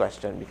you this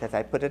question because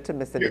I put it to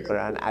Mr.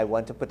 Nicola and I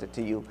want to put it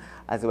to you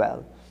as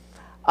well.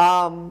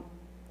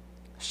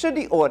 Should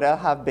the order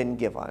have been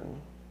given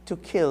to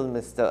kill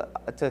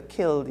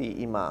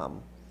the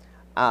Imam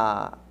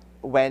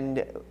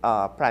when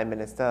Prime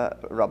Minister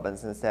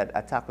Robinson said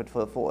attack with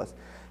full force?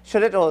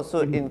 Should it also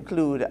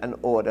include an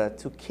order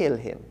to kill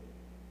him?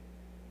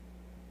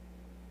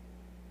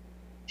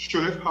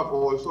 Should it have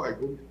also,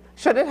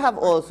 Should it have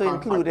also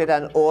included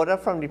an order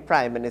from the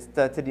Prime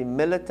Minister to the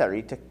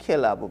military to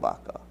kill Abu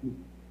Bakr?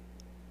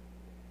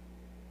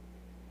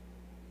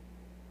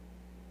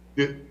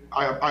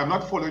 I'm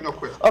not following your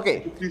question.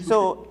 Okay,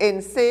 so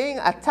in saying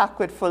attack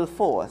with full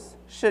force,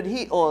 should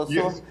he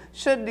also,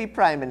 should the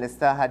Prime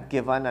Minister had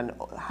given an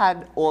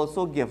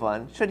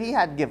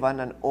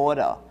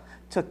order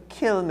to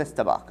kill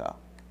Mr. Bakr?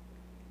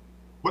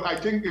 But I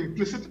think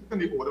implicit in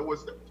the order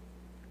was that.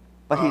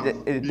 But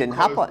it didn't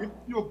happen.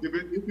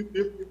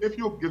 If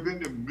you're giving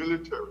the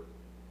military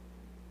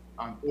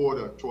an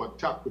order to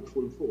attack with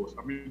full force,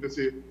 I mean, they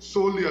say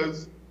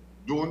soldiers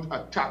don't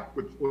attack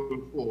with full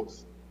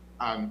force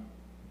and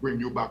bring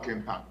you back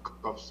in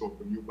handcuffs or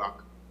bring you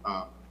back,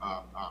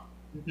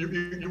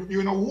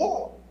 you're in a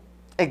war.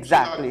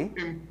 Exactly.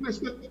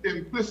 So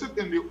implicit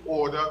in the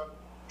order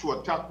to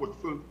attack with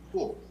full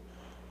force.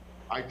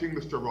 I think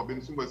Mr.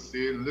 Robinson was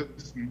saying,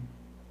 listen,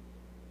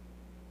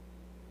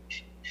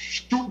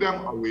 shoot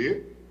them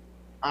away,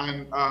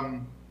 and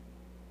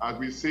as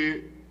we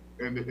say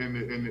in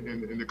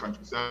the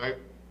countryside,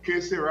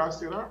 que sera,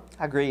 sera.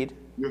 Agreed.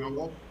 You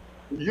know,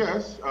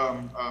 yes.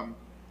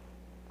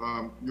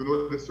 You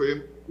know the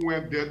saying, who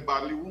went dead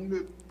badly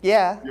wounded.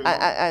 Yeah, you know?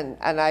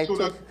 and I so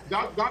took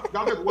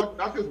that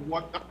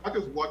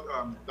is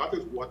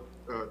what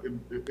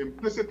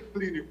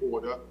implicitly in the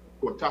order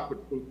to attack with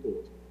full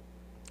force.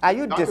 Are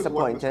you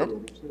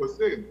disappointed? Was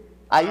saying.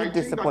 Are you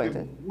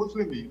disappointed?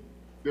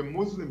 The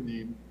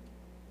Muslim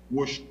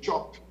was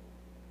shocked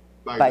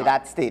by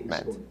that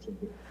statement.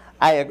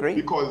 I agree.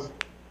 Because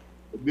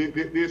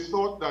they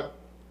thought that,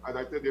 as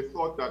I said, they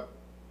thought that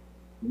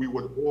we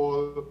would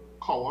all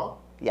cower,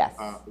 yes,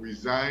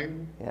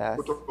 resign, yes,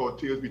 put our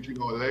tails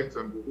between our legs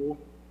and go home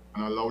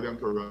and allow them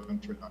to run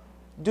Trinidad.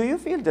 Do you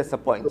feel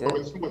disappointed?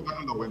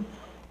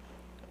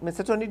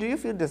 Mr. Toney, do you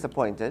feel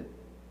disappointed?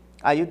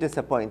 Are you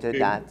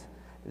disappointed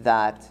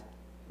that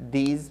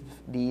these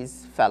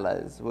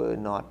fellas were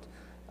not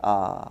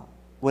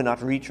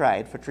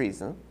retried for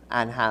treason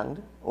and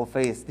hanged or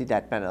faced the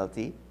death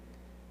penalty?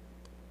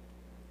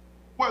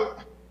 Well,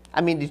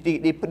 I mean,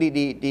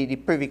 the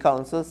Privy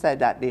Council said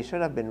that they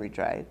should have been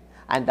retried,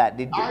 and that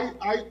they did.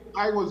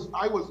 I was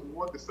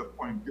more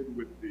disappointed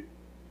with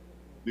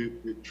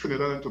the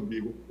Trinidad and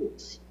Tobago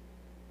courts,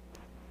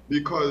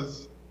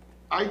 because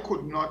I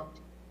could not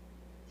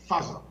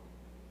fathom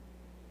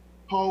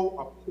how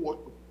a court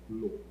of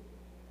law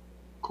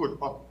could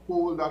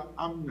uphold that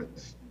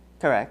amnesty.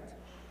 Correct.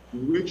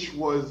 Which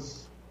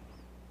was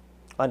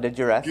under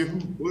duress given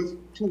birth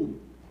to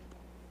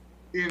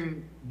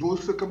in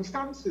those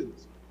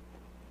circumstances.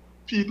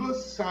 People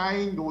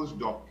signed those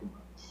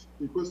documents.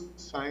 People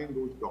signed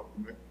those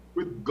documents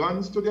with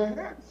guns to their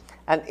heads.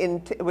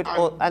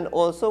 And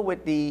also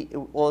with the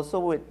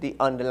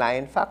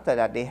underlying factor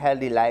that they held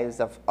the lives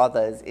of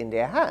others in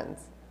their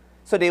hands.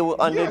 So they were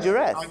under Yes,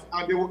 duress.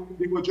 and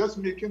they were just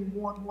making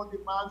more and more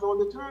demands all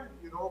the time.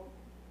 You know,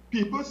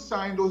 people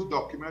signed those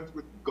documents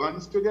with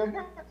guns to their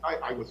heads.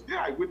 I was there.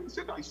 I witnessed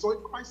it. I saw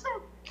it for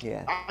myself.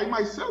 Yeah. I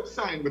myself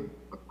signed with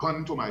a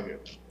gun to my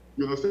head.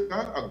 You know,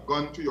 a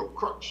gun to your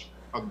crotch,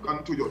 a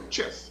gun to your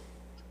chest.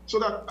 So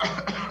that,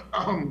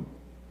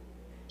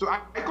 so I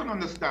couldn't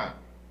understand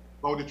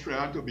how the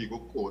Trinidad and Tobago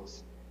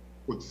courts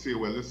could say,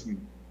 well,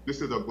 listen,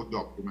 this is a good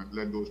document,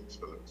 let those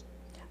fellas.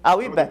 Are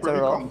we So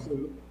better off?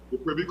 The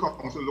Privy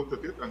Council looked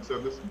at it and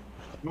said, listen,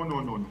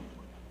 no.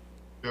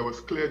 There was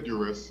clear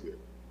duress here.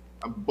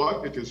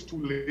 But it is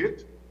too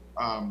late.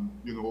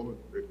 You know,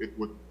 it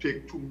would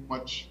take too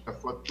much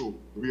effort to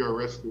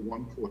rearrest the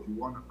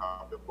 141 and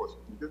have them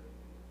prosecuted.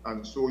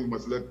 And so you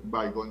must let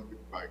bygones be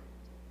bygones.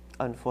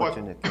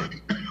 Unfortunately.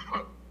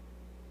 But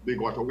they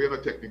got away on a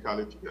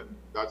technicality, and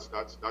that's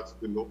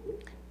the law.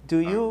 Do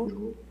you? You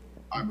know,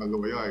 I'm a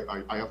lawyer.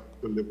 I have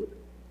to live with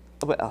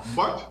it. Well,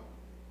 But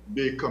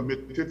they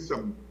committed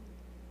some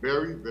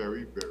very,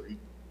 very, very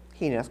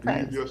heinous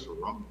crimes. grievous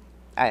wrong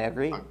I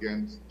agree.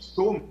 against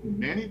so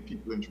many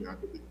people in Trinidad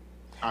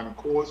and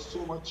caused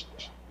so much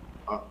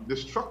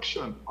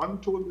destruction,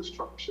 untold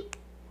destruction.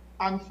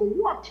 And for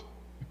what?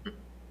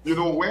 You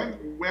know,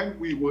 when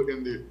we were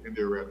in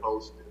the Red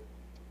House there,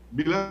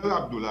 Bilal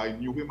Abdullah, I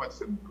knew him at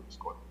St. Mary's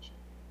College.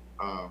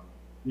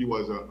 He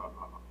was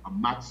a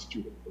math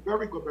student, a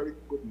very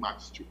good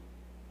math student.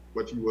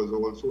 But he was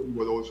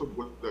also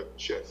good at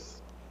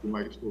chess. You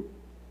might still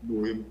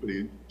know him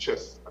playing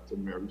chess at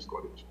St. Mary's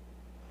College.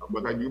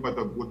 But I knew him as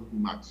a good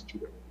math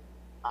student.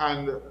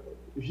 And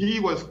he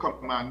was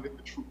commanding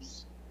the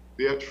troops,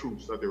 their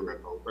troops at the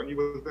Red House. And he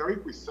was very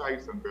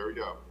precise and very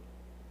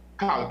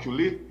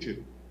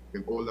calculated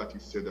in all that he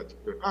said.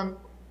 And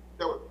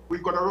we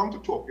got around to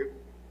talking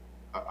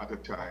at a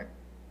time.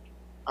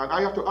 And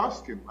I have to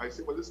ask him, I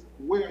said, well, listen,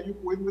 where are you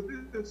going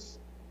with this?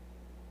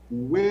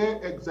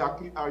 Where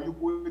exactly are you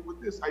going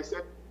with this? I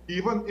said,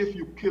 even if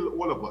you kill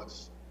all of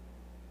us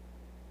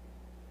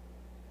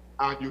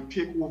and you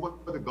take over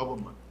the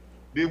government,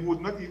 they would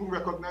not even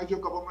recognize your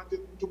government in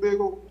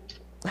Tobago.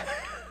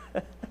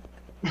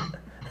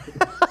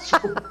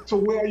 so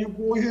where are you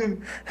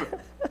going?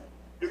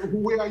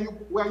 Where are you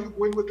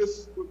going with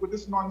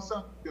this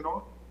nonsense? You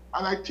know?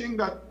 And I think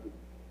that,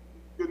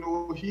 you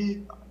know,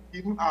 he,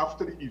 even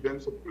after the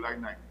events of July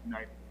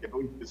 1999, you know,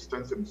 he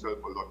distanced himself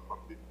a lot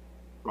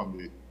from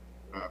the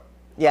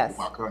yes.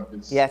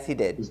 his, yes, he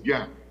did. his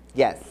gang.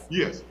 Yes.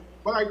 Yes.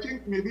 But I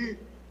think maybe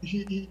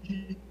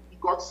he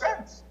got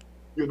sense,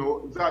 you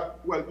know, that,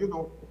 well, you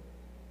know,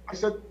 I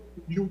said,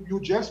 you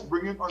just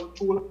bring in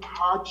untold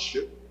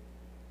hardship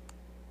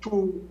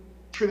to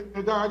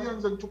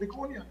Trinidadians and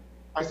Tobagonians.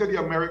 I said, the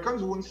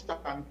Americans won't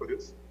stand for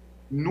this.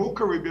 No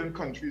Caribbean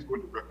country is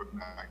going to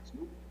recognize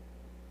you.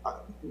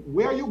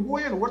 Where are you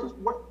going? What is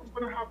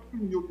going to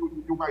happen?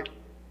 You might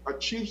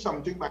achieve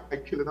something by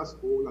killing us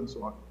all and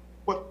so on.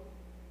 But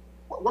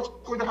what's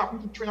going to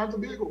happen to Trinidad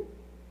and Tobago?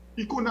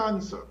 He couldn't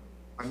answer.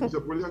 And he's a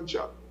brilliant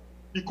chap.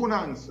 He couldn't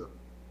answer.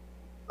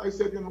 I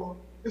said, you know,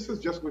 this is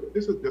just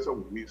a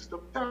waste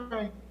of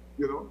time,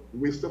 you know,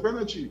 waste of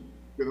energy,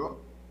 you know.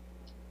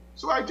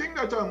 So I think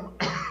that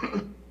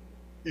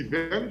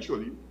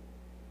eventually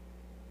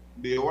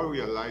they all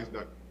realized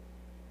that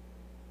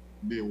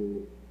they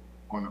were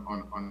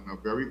on a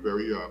very,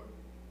 very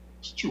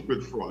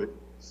stupid frolic,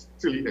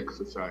 silly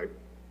exercise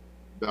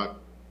that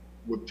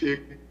would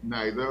take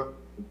neither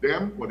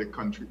them or the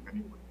country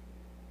anywhere.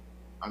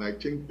 And I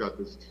think that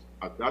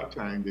at that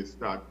time they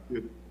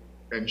started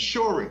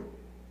ensuring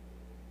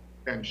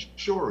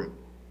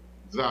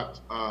that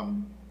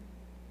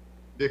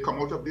they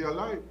come out of there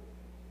alive.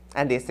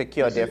 And they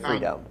secure their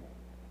freedom.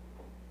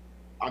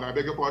 And I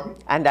beg your pardon?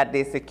 And that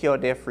they secure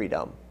their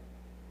freedom.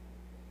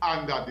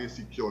 And that they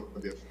secure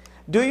their freedom.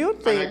 Do you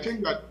think? And I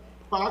think that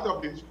part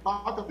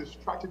of the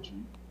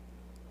strategy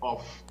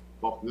of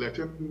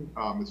letting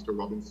Mr.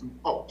 Robinson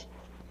out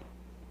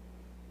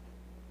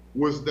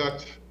was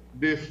that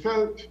they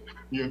felt,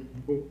 you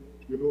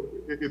know,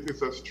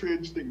 it's a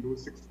strange thing,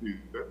 those 60s.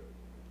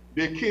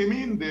 They came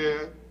in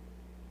there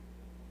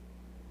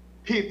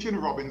hating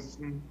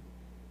Robinson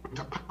with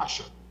a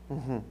passion.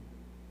 Mm-hmm.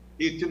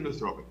 Hating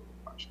Mr. Robinson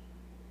with a passion.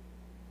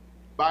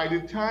 By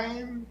the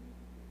time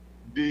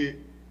they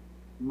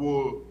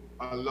were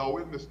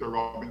allowing Mr.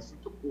 Robinson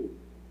to go,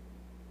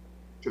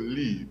 to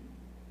leave,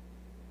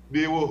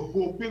 they were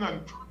hoping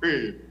and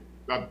praying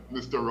that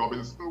Mr.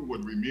 Robinson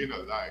would remain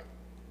alive.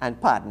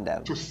 And pardon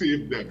them. To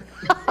save them.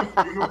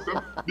 You know,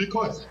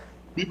 because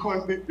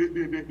remember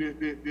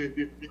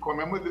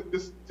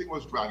this thing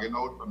was dragging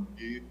out from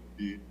day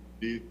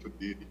to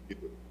day.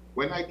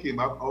 When I came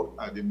out,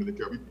 the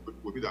military people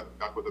told me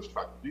that was a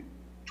strategy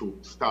to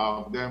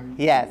starve them,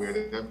 yes. to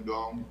wear them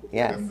down, to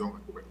yes. wear them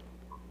down.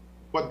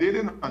 But they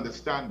didn't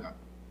understand that.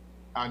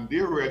 And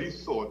they really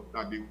thought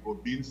that they were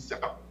being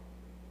set up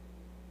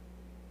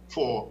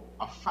for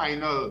a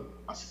final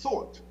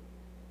assault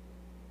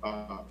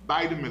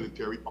by the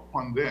military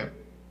upon them.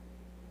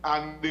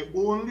 And the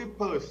only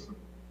person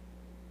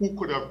who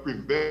could have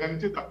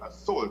prevented that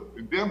assault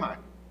in their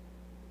mind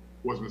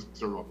was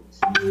Mr.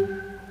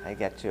 Robinson. I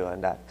get you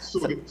on that. So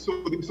they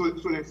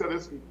said,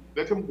 listen,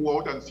 let him go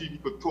out and see if he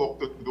could talk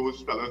to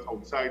those fellas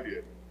outside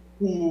there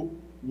who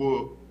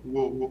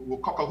were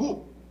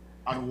cock-a-hoop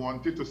and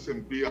wanted to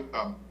simply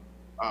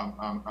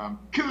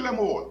kill them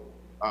all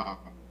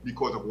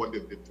because of what they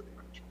did to the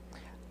country.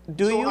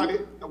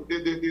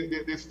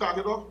 They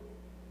started off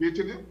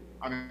hating him,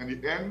 and in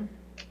the end,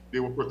 they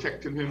were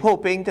protecting him.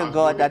 Hoping to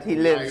God that he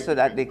lives so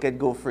that they could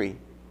go free.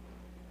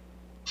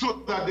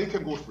 So that they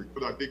can go free, so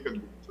that they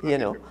can go. You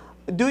know,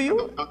 do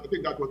you, I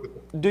think that was the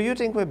point. do you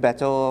think we're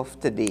better off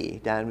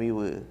today than we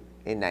were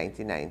in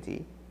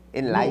 1990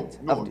 in light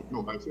of the...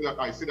 No, I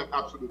say that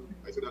absolutely.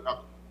 I say that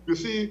absolutely. You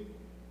see,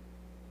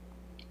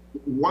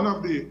 one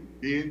of the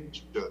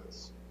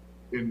dangers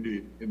in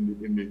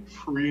the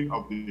freeing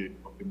of the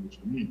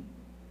Muslims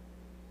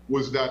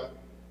was that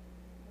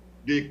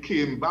they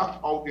came back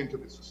out into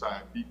the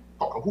society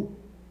cock-a-hoop.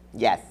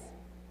 Yes.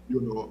 You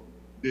know,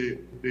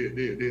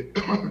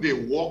 they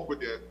walk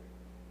with their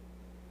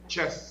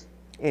chests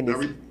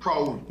very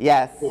proud,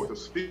 yes, so to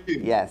speak.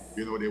 Yes.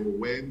 You know, they were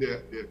wearing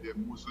their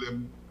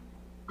Muslim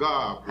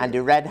garb. And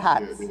the red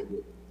hats.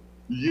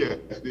 Yes,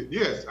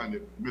 and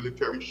the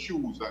military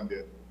shoes and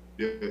their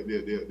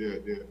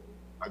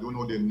I don't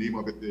know the name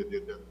of it,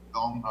 the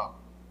long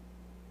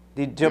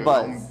the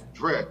jubbas.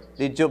 Dread.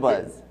 The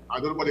jubbas. I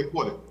don't know what they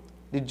call it.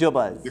 The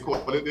jubbas. They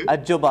call it a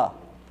jubba.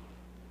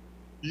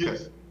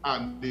 Yes.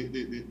 And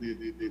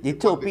the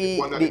topi,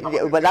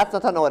 but that's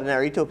not an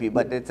ordinary topi,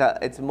 but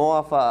it's more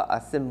of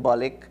a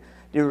symbolic.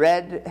 The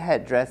red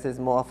headdress is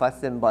more of a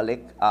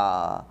symbolic,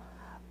 yes.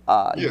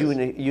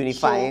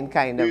 Unifying so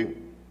kind of.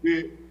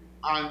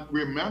 And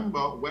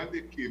remember when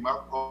they came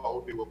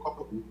out, they were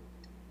couple,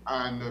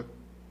 and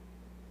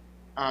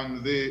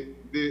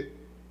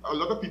a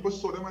lot of people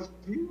saw them as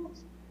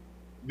heroes.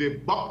 They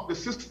bucked the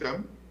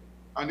system,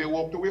 and they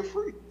walked away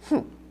free.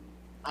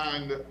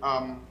 And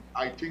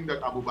I think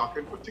that Abu Bakr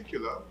in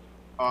particular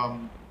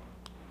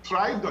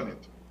thrived on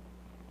it.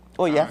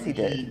 Oh yes, he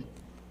did.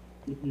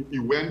 He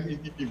went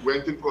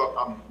into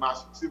a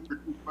massive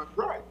recruitment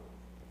drive,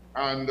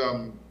 and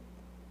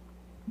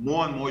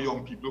more and more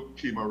young people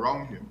came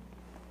around him.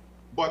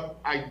 But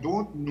I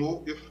don't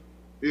know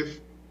if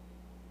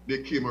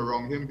they came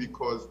around him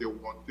because they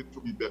wanted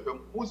to be better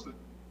Muslims,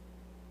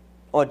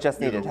 or just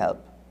needed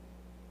help,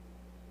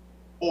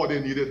 or they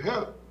needed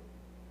help,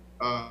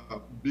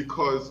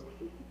 because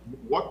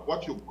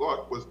what you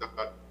got was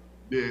that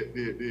they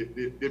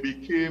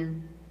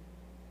became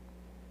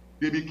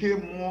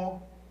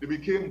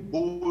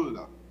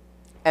bolder,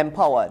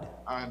 empowered,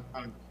 and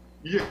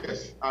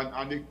yes,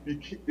 and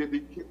they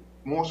became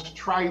more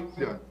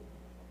strident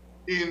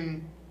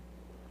in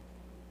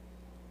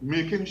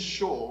making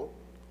sure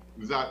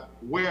that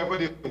wherever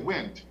they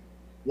went,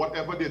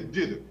 whatever they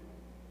did,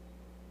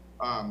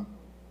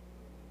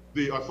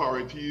 the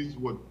authorities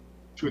would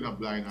turn a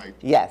blind eye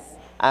to. Yes,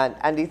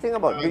 and the thing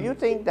about, do you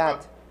think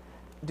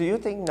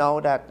now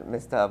that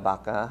Mr.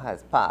 Bakr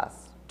has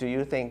passed, do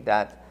you think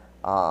that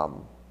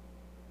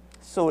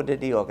so did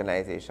the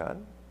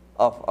organization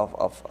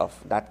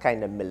of that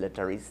kind of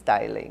military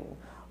styling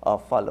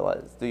of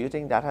followers? Do you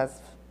think that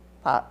has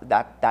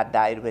that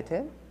died with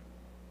him?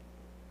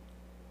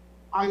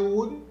 I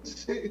wouldn't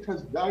say it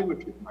has died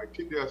with him. I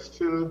think there are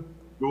still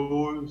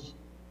those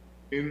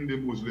in the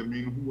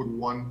Muslimin who would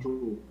want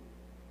to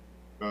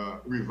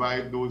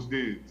revive those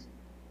days.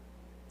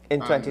 In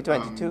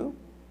 2022?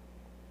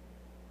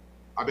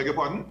 I beg your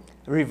pardon?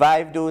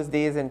 Revive those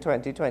days in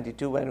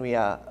 2022 when we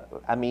are,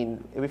 I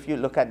mean, if you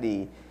look at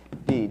the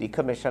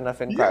Commission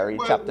of Inquiry,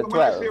 yeah, Chapter 12.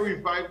 When I say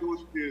revive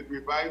those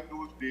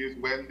days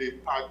when they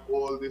had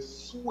all this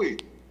sway.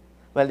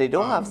 Well, they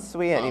don't have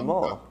sway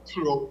anymore.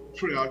 Throughout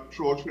Trinidad and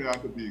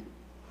Tobago.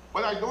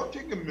 But I don't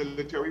think the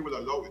military will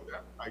allow it.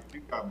 I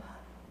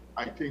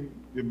think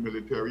the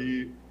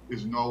military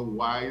is now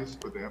wise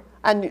for them.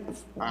 And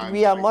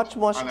we are much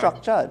more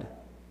structured.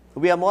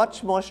 We are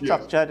much more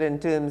structured in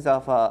terms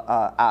of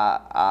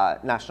a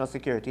national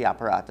security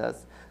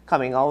apparatus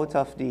coming out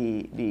of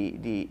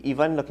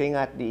even looking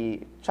at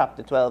the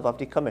Chapter 12 of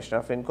the Commission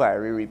of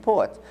Inquiry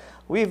report.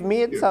 We've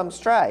made some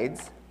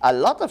strides, a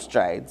lot of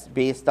strides,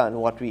 based on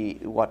what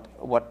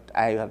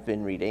I have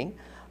been reading.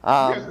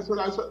 Yes, so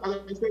as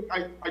I said,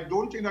 I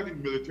don't think that the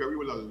military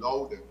will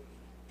allow them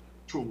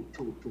to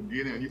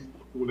gain any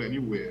foothold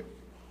anywhere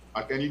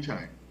at any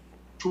time,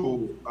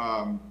 to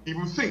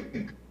even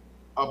think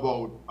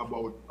about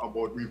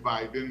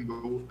reviving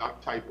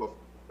that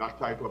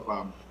type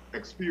of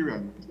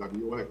experience that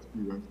we all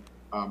experience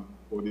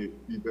for the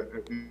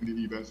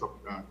events of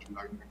July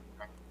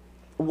 1999.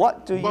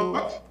 What do you?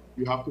 But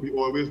we have to be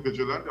always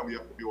vigilant, and we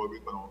have to be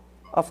always on our.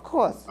 Of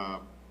course.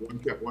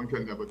 One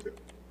can never tell.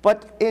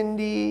 But in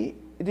the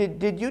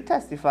did you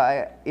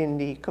testify in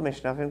the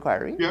Commission of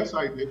Inquiry? Yes,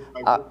 I did.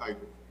 I did.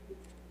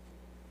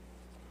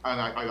 And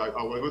I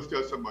always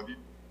tell somebody,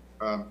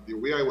 the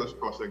way I was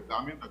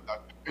cross-examined at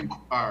that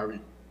inquiry,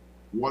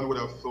 one would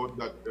have thought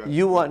that...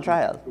 you were on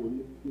trial?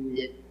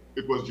 It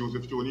it was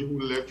Joseph Toney who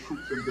led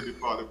troops into the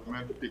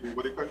parliament to take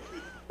over the country.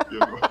 You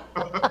know?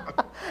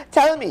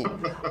 Tell me,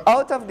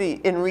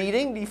 in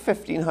reading the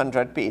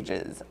 1,500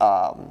 pages,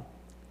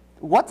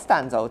 what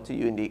stands out to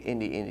you in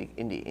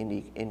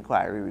the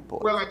inquiry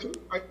report? Well, I think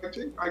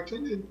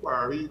the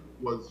inquiry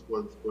was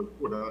good,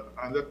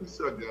 and let me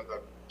say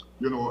that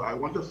you know, I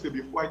want to say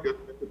before I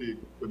get to the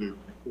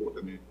report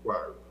and the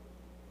inquiry,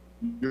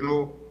 you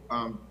know,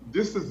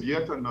 this is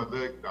yet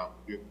another example.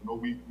 You know,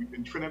 we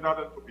in Trinidad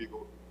and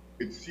Tobago,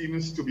 it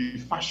seems to be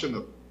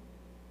fashionable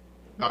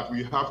that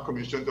we have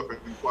commissions of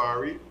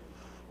inquiry.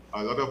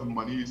 A lot of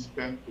money is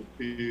spent to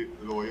pay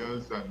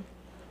lawyers and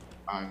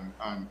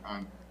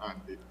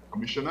the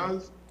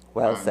commissioners.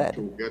 Well and said.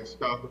 To get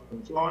staff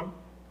and so on.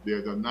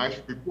 There's a nice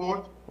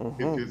report.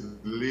 It is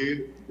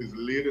laid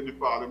in the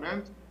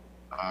parliament,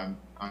 and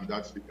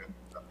that's the end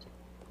of that.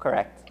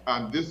 Correct.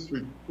 And this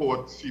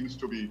report seems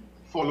to be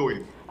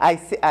following. I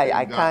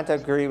can't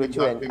agree with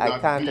you. I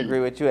can't agree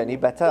with you any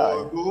better.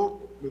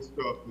 Although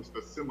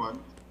Mr. Simmons,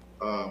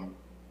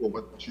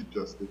 former Chief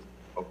Justice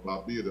of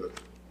Barbados,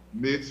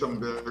 made some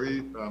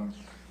very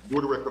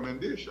good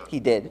recommendations. He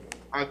did.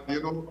 And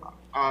you know,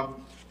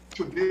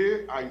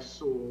 today I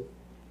saw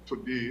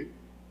Mr.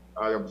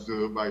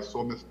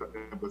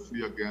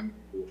 Embassy again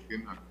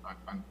working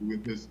and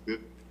doing his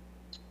bit.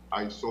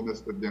 I saw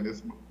Mr.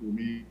 Dennis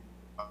Makumi,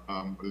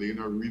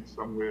 Elena Reid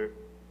somewhere.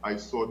 I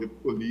saw the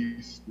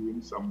police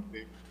doing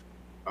something.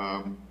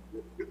 You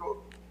know,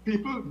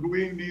 people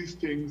doing these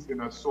things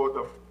in a sort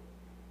of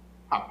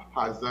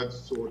haphazard,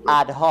 sort of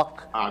ad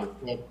hoc.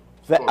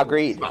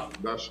 Agreed.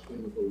 That's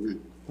kind of a way.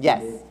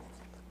 Yes. You know,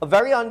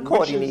 very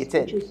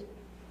uncoordinated. Which is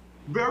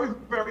very,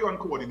 very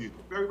uncoordinated.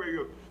 Very,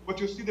 very.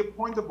 But you see, the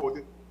point about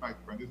it, my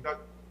friend, is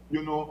that,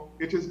 you know,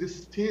 it is the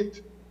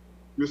state.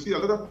 You see, a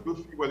lot of people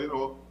feel, well, you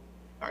know,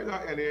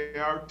 that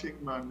NAR thing,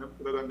 man,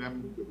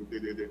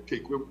 they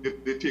take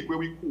away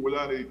we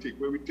cola, they take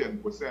away we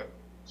 10%.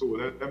 So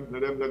let them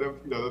feel a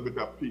little bit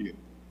of pain.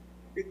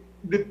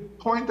 The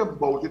point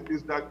about it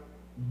is that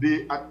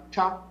they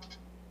attacked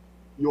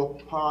your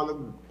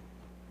parliament.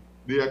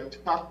 They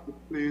attacked the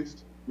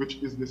place which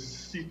is the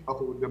seat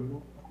of our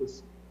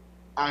democracy.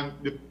 And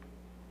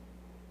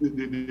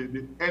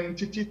the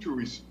entity to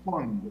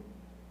respond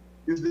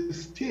is the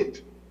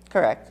state.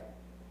 Correct.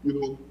 You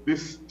know, the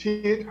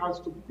state has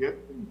to get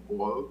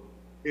involved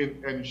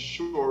in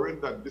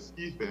ensuring that this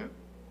event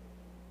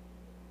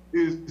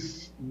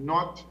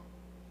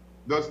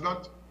does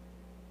not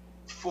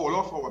fall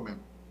off our memory,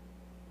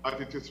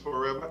 and it is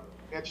forever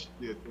etched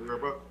there,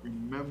 forever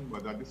remember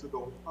that this is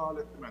our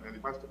parliament and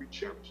it has to be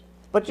cherished.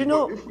 But you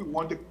know, if we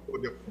want to go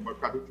the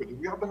democratic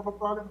tradition, we have to have a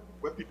parliament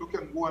where people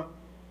can go and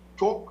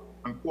talk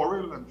and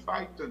quarrel and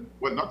fight, and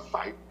well, not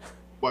fight,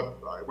 but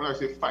when I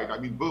say fight, I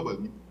mean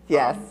verbally.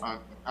 Yes. And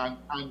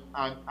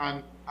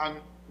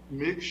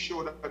make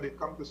sure that they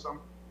come to some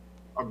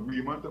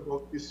agreement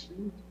about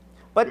issues.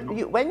 But you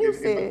know, when you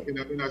say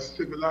in a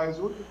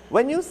civilized way.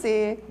 When you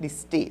say the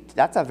state,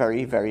 that's a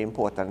very, very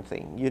important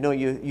thing. You know,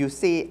 you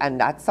say, and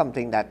that's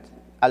something that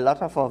a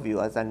lot of our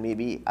viewers and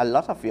maybe a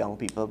lot of young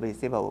people may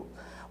say, well,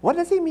 what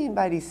does he mean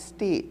by the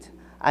state?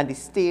 And the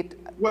state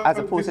as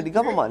opposed to the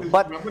government.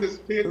 But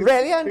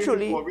really and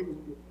truly,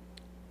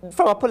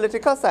 from a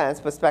political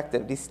science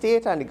perspective, the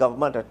state and the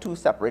government are two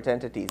separate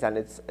entities, and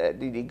it's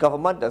the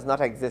government does not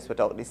exist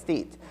without the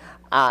state.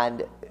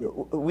 And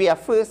we are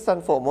first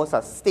and foremost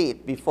a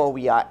state before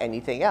we are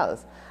anything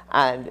else.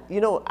 And,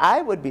 you know,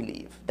 I would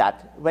believe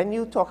that when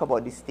you talk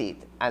about the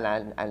state,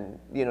 and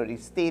you know, the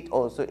state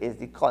also is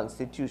the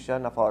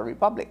constitution of our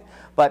republic.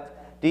 But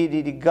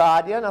the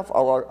guardian of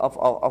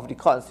the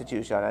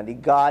constitution and the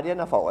guardian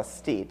of our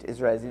state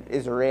is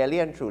really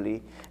and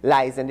truly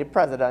lies in the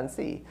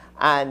presidency.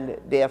 And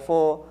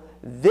therefore,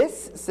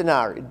 this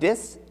scenario,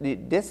 this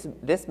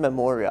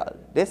memorial,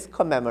 this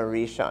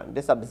commemoration,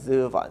 this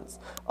observance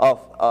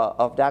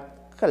of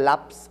that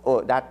collapse,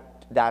 or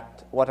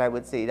that what I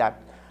would say,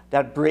 that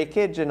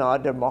breakage in our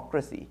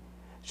democracy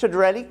should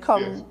really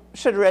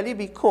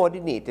be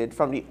coordinated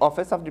from the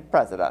office of the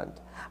president,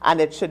 and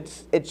it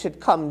should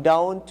come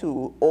down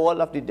to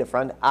all of the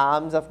different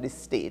arms of the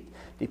state,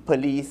 the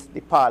police,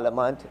 the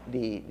parliament,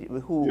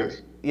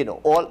 you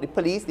know, all the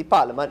police, the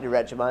parliament, the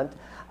regiment,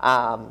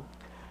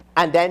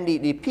 and then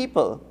the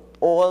people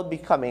all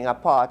becoming a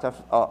part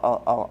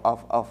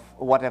of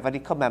whatever the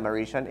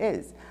commemoration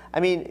is. I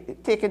mean,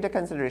 take into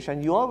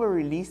consideration, you all were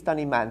released on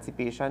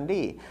Emancipation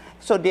Day.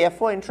 So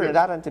therefore, in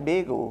Trinidad and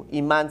Tobago,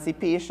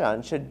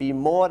 emancipation should be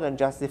more than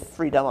just the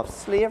freedom of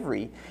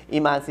slavery.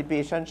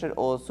 Emancipation should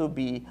also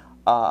be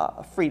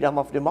freedom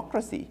of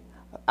democracy.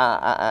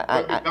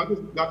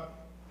 That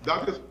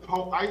is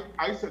how I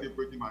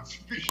celebrate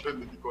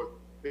emancipation, because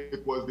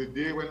it was the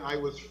day when I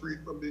was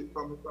freed from the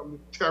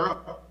terror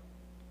of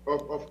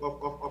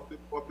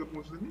the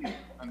Muslims,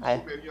 and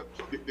so many of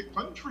the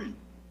country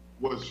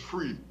was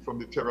free from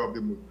the terror of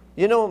the Muslims.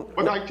 You know,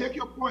 but I take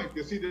your point.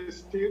 You see, the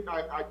state.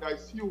 I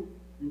see you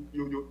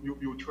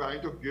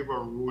trying to give a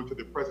role to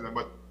the president,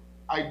 but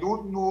I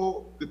don't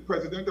know the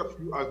president of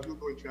you, as you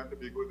know, in Trinidad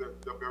and Tobago,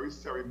 the very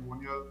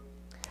ceremonial.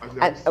 as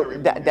very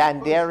ceremonial.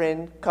 And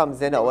therein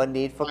comes in our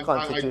need for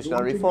constitutional I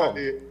don't reform.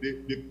 think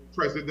that the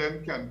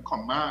president can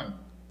command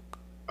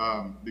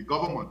the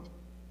government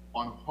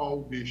on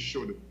how they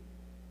should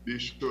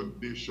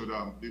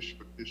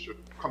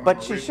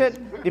But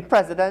the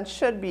president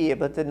should be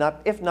able to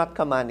not, if not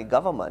command the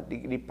government,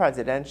 the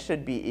president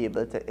should be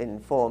able to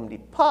inform the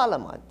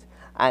parliament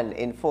and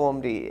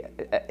inform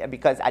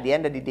because at the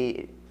end of the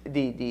day,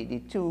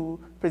 the two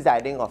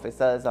presiding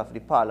officers of the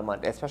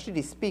parliament, especially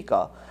the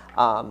speaker,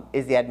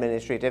 is the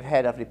administrative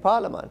head of the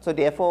parliament. So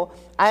therefore,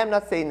 I am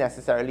not saying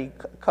necessarily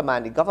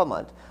command the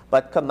government,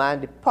 but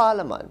command the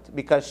parliament,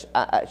 because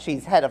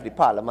she's head of the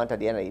parliament at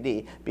the end of the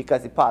day,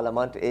 because the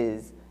parliament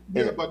is...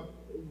 Yeah,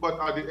 but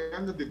at the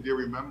end of the day,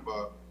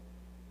 remember,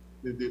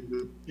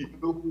 the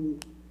people who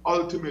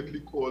ultimately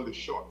call the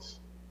shots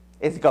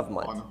is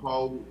government. On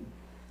how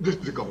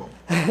the government.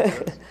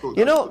 Yes? So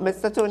you know,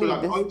 Mr. Toney,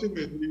 so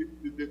ultimately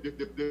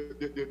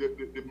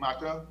the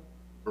matter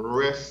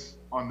rests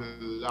on the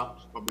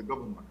laps of the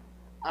government.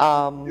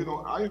 And, you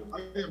know, I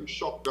am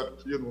shocked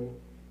that, you know,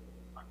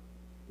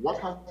 what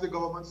has the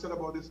government said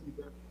about this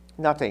event?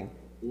 Nothing.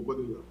 Over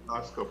the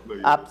last couple of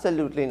years.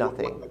 Absolutely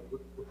nothing.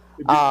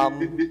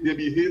 They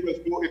behave as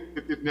though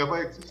it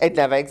never existed. It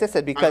never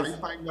existed because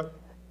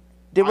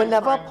they were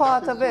never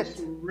part of it.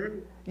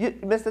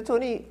 Mr.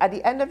 Toney, at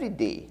the end of the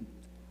day,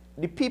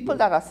 the people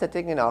that are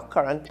sitting in our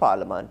current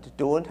parliament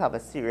don't have a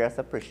serious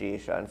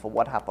appreciation for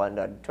what happened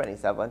on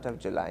 27th of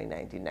July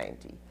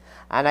 1990.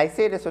 And I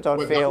say this without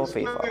fear or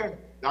favor.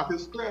 That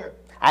is clear.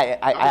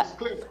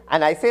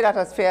 And I say that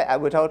as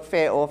without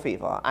fear or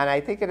favor. And I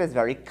think it is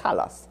very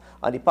callous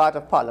on the part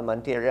of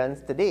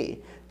parliamentarians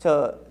today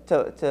to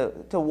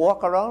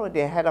walk around with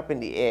their head up in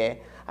the air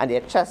and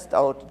their chest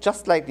out,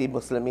 just like the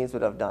Muslims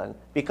would have done,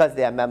 because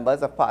they are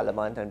members of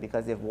parliament and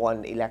because they've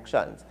won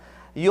elections.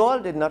 You all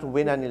did not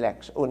win an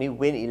election, only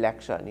win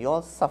election. You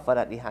all suffered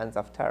at the hands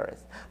of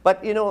terrorists.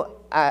 But, you know,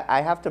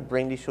 I have to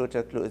bring the show to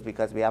a close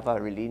because we have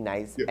a really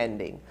nice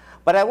ending.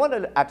 But I want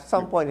to, at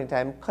some point in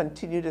time,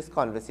 continue this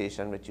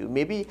conversation with you,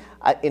 maybe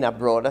in a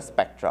broader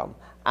spectrum.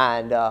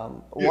 And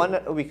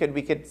we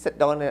could sit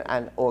down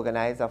and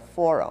organize a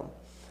forum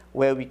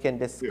where we can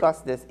discuss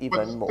this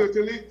even more.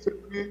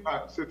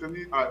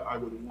 Certainly, I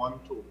would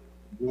want to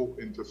go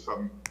into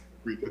some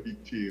greater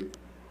detail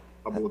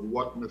about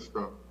what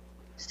Mr.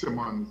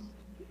 Simmons,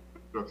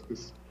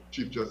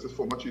 Chief Justice,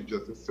 former Chief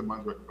Justice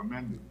Simmons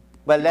recommended.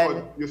 Well, because,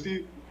 then, you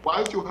see,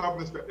 whilst you have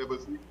Mr.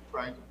 Eversley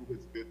trying to do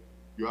his bit,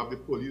 you have the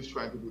police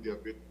trying to do their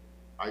bit.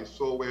 I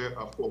saw where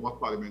a former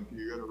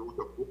parliamentarian wrote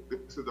a book.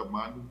 This is a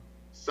man who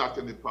sat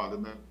in the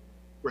parliament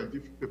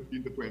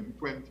 2015 to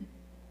 2020.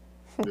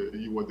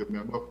 He was a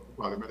member of the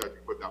parliament, I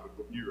think, for that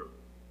era.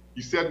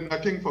 He said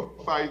nothing for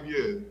 5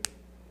 years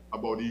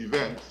about the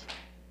events,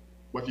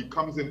 but he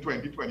comes in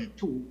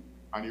 2022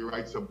 and he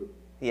writes a book.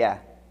 Yeah.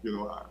 You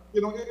know,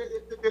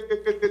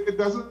 it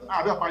doesn't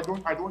add up. I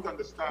don't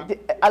understand.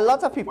 A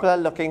lot of people are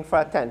looking for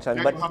attention,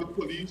 then but you have the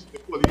police,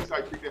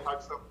 I think they had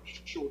some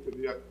show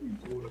today at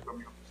Queen's Road or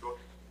something of the sort.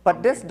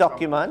 But this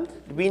document,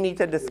 we need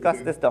to discuss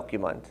this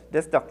document.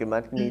 This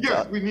document needs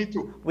Yes, we need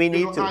to. We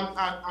need to.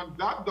 And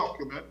that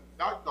document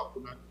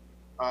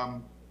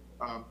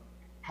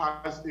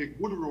has a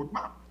good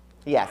roadmap.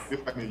 Yes.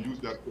 If I may use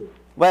that word.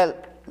 Well,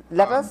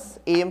 let us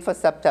aim for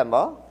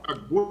September. A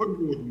good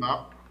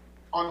roadmap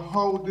on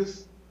how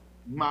this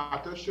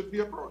matter should be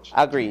approached.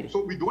 Agreed.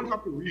 So we don't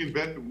have to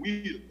reinvent the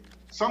wheel.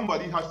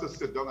 Somebody has to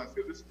sit down and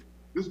say,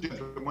 this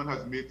gentleman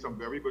has made some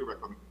very good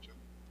recommendations.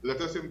 Let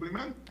us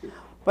implement it.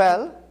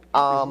 Well,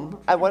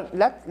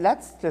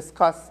 let's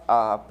discuss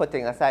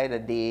putting aside a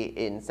day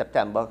in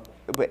September.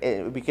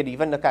 We could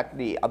even look at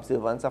the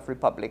observance of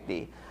Republic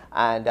Day.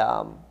 And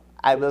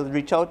I will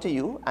reach out to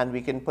you and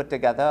we can put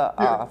together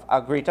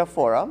a greater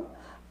forum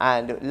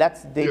and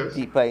let's dig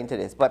deeper into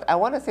this. But I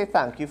want to say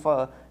thank you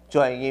for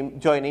joining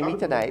me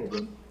tonight.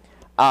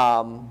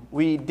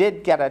 We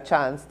did get a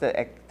chance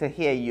to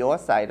hear your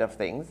side of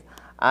things,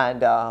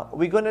 and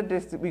we're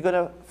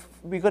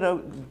gonna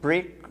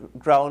break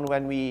ground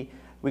when we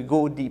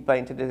go deeper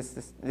into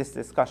this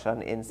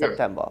discussion in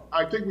September.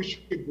 I think we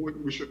should go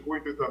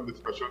into some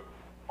discussion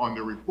on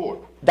the report.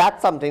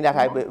 That's something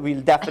that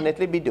we'll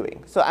definitely be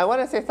doing. So I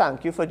want to say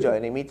thank you for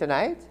joining me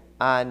tonight,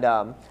 and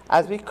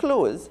as we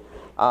close,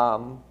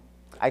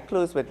 I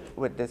close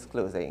with this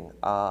closing.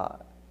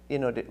 You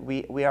know,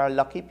 we are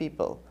lucky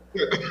people.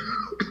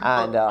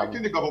 And I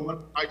think the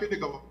government has to do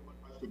more.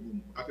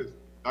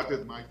 That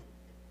is my.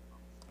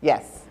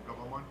 Yes. The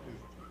government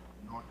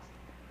is not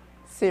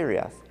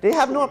serious. They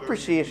have no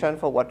appreciation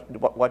for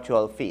what you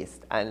all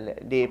faced, and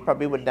they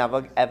probably would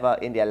never ever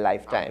in their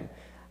lifetime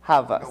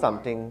have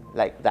something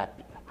like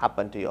that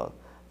happen to you all.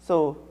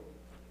 So,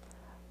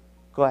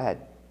 go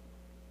ahead.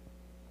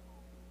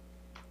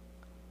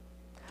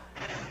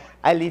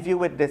 I leave you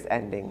with this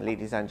ending,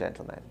 ladies and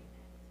gentlemen.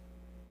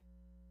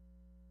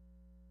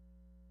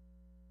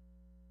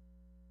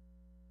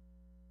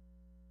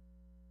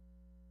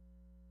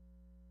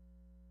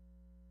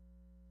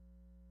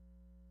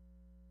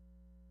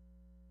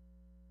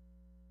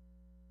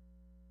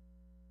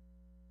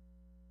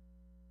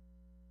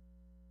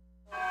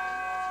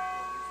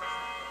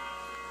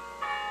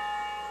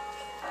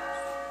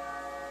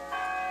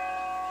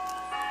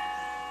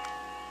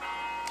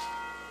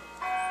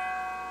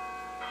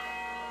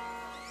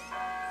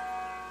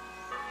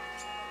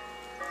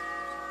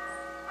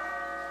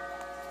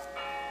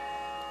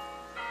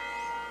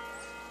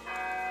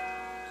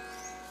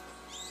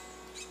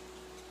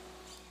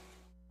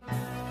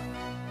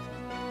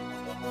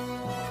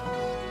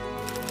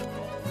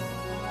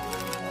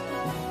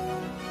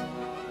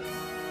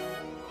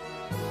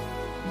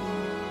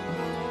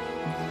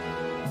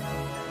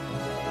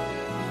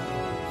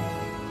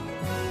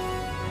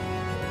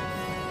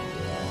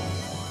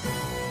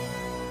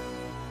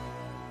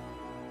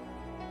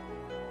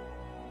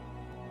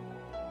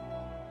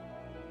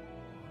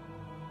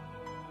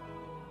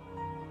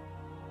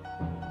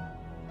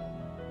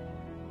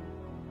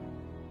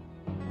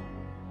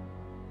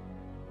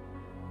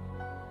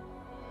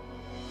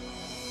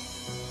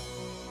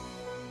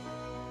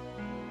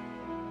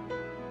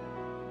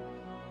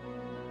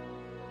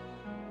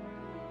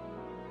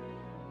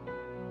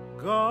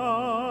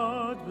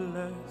 God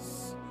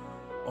bless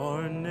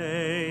our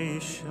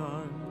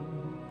nation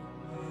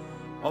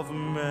of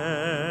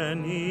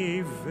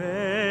many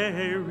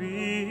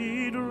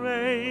varied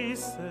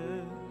races.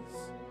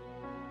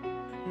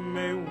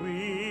 May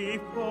we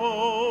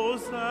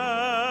possess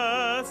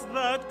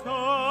that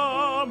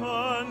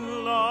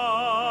common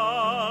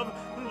love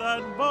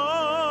that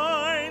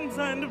binds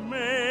and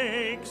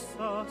makes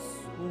us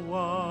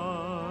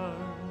one.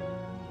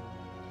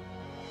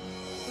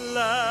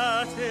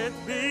 Let it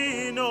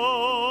be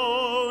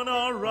known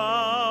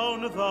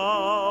around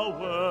the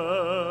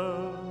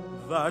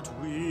world that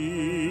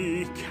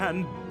we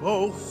can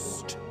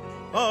boast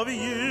of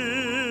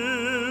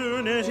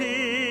unity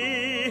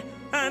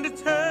and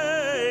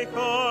take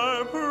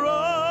our pride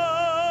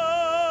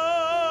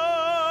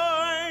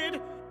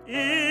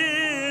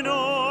in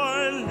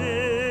our liberty.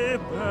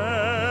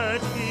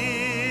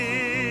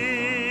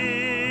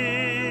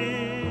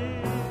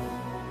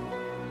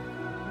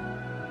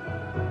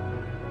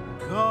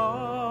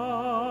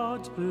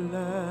 God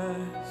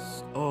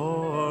bless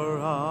our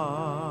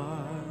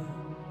isle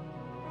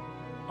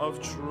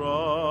of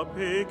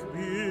tropic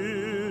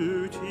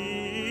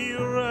beauty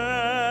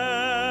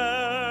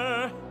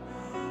rare,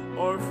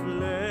 or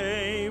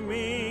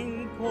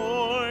flaming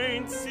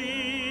Point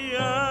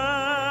Sienna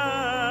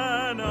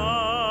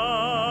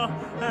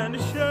and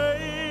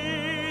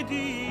shady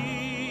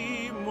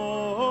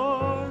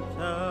Mortal.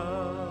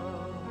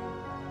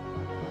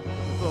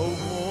 The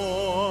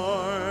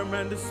warm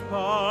and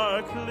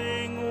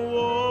sparkling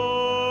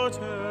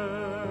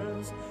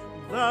waters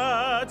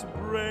that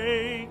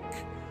break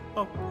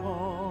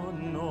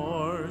upon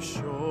our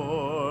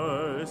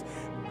shores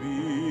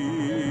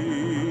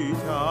beat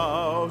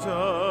out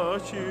a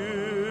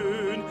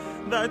tune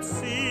that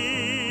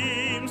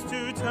seems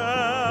to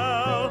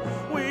tell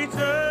we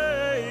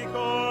take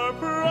our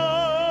pride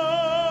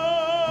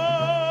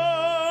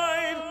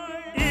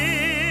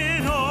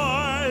in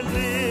our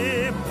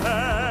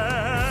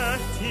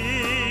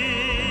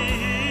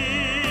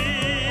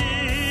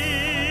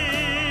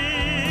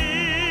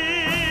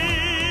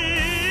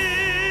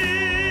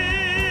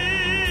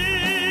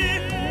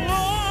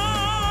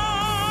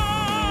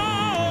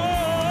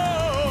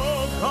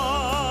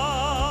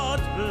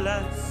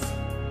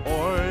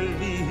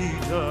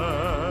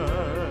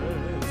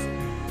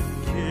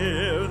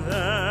give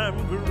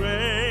them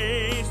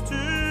grace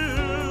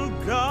to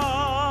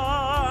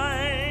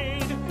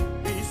guide,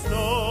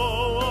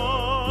 bestow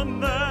on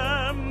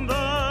them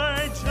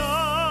thy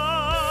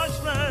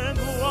judgment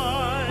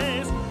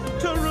wise,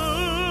 to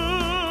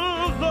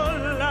rule the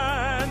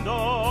land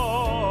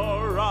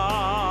aright,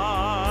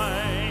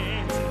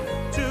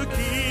 to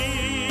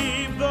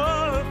keep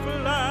the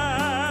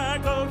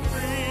flag of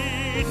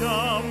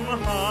freedom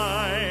high.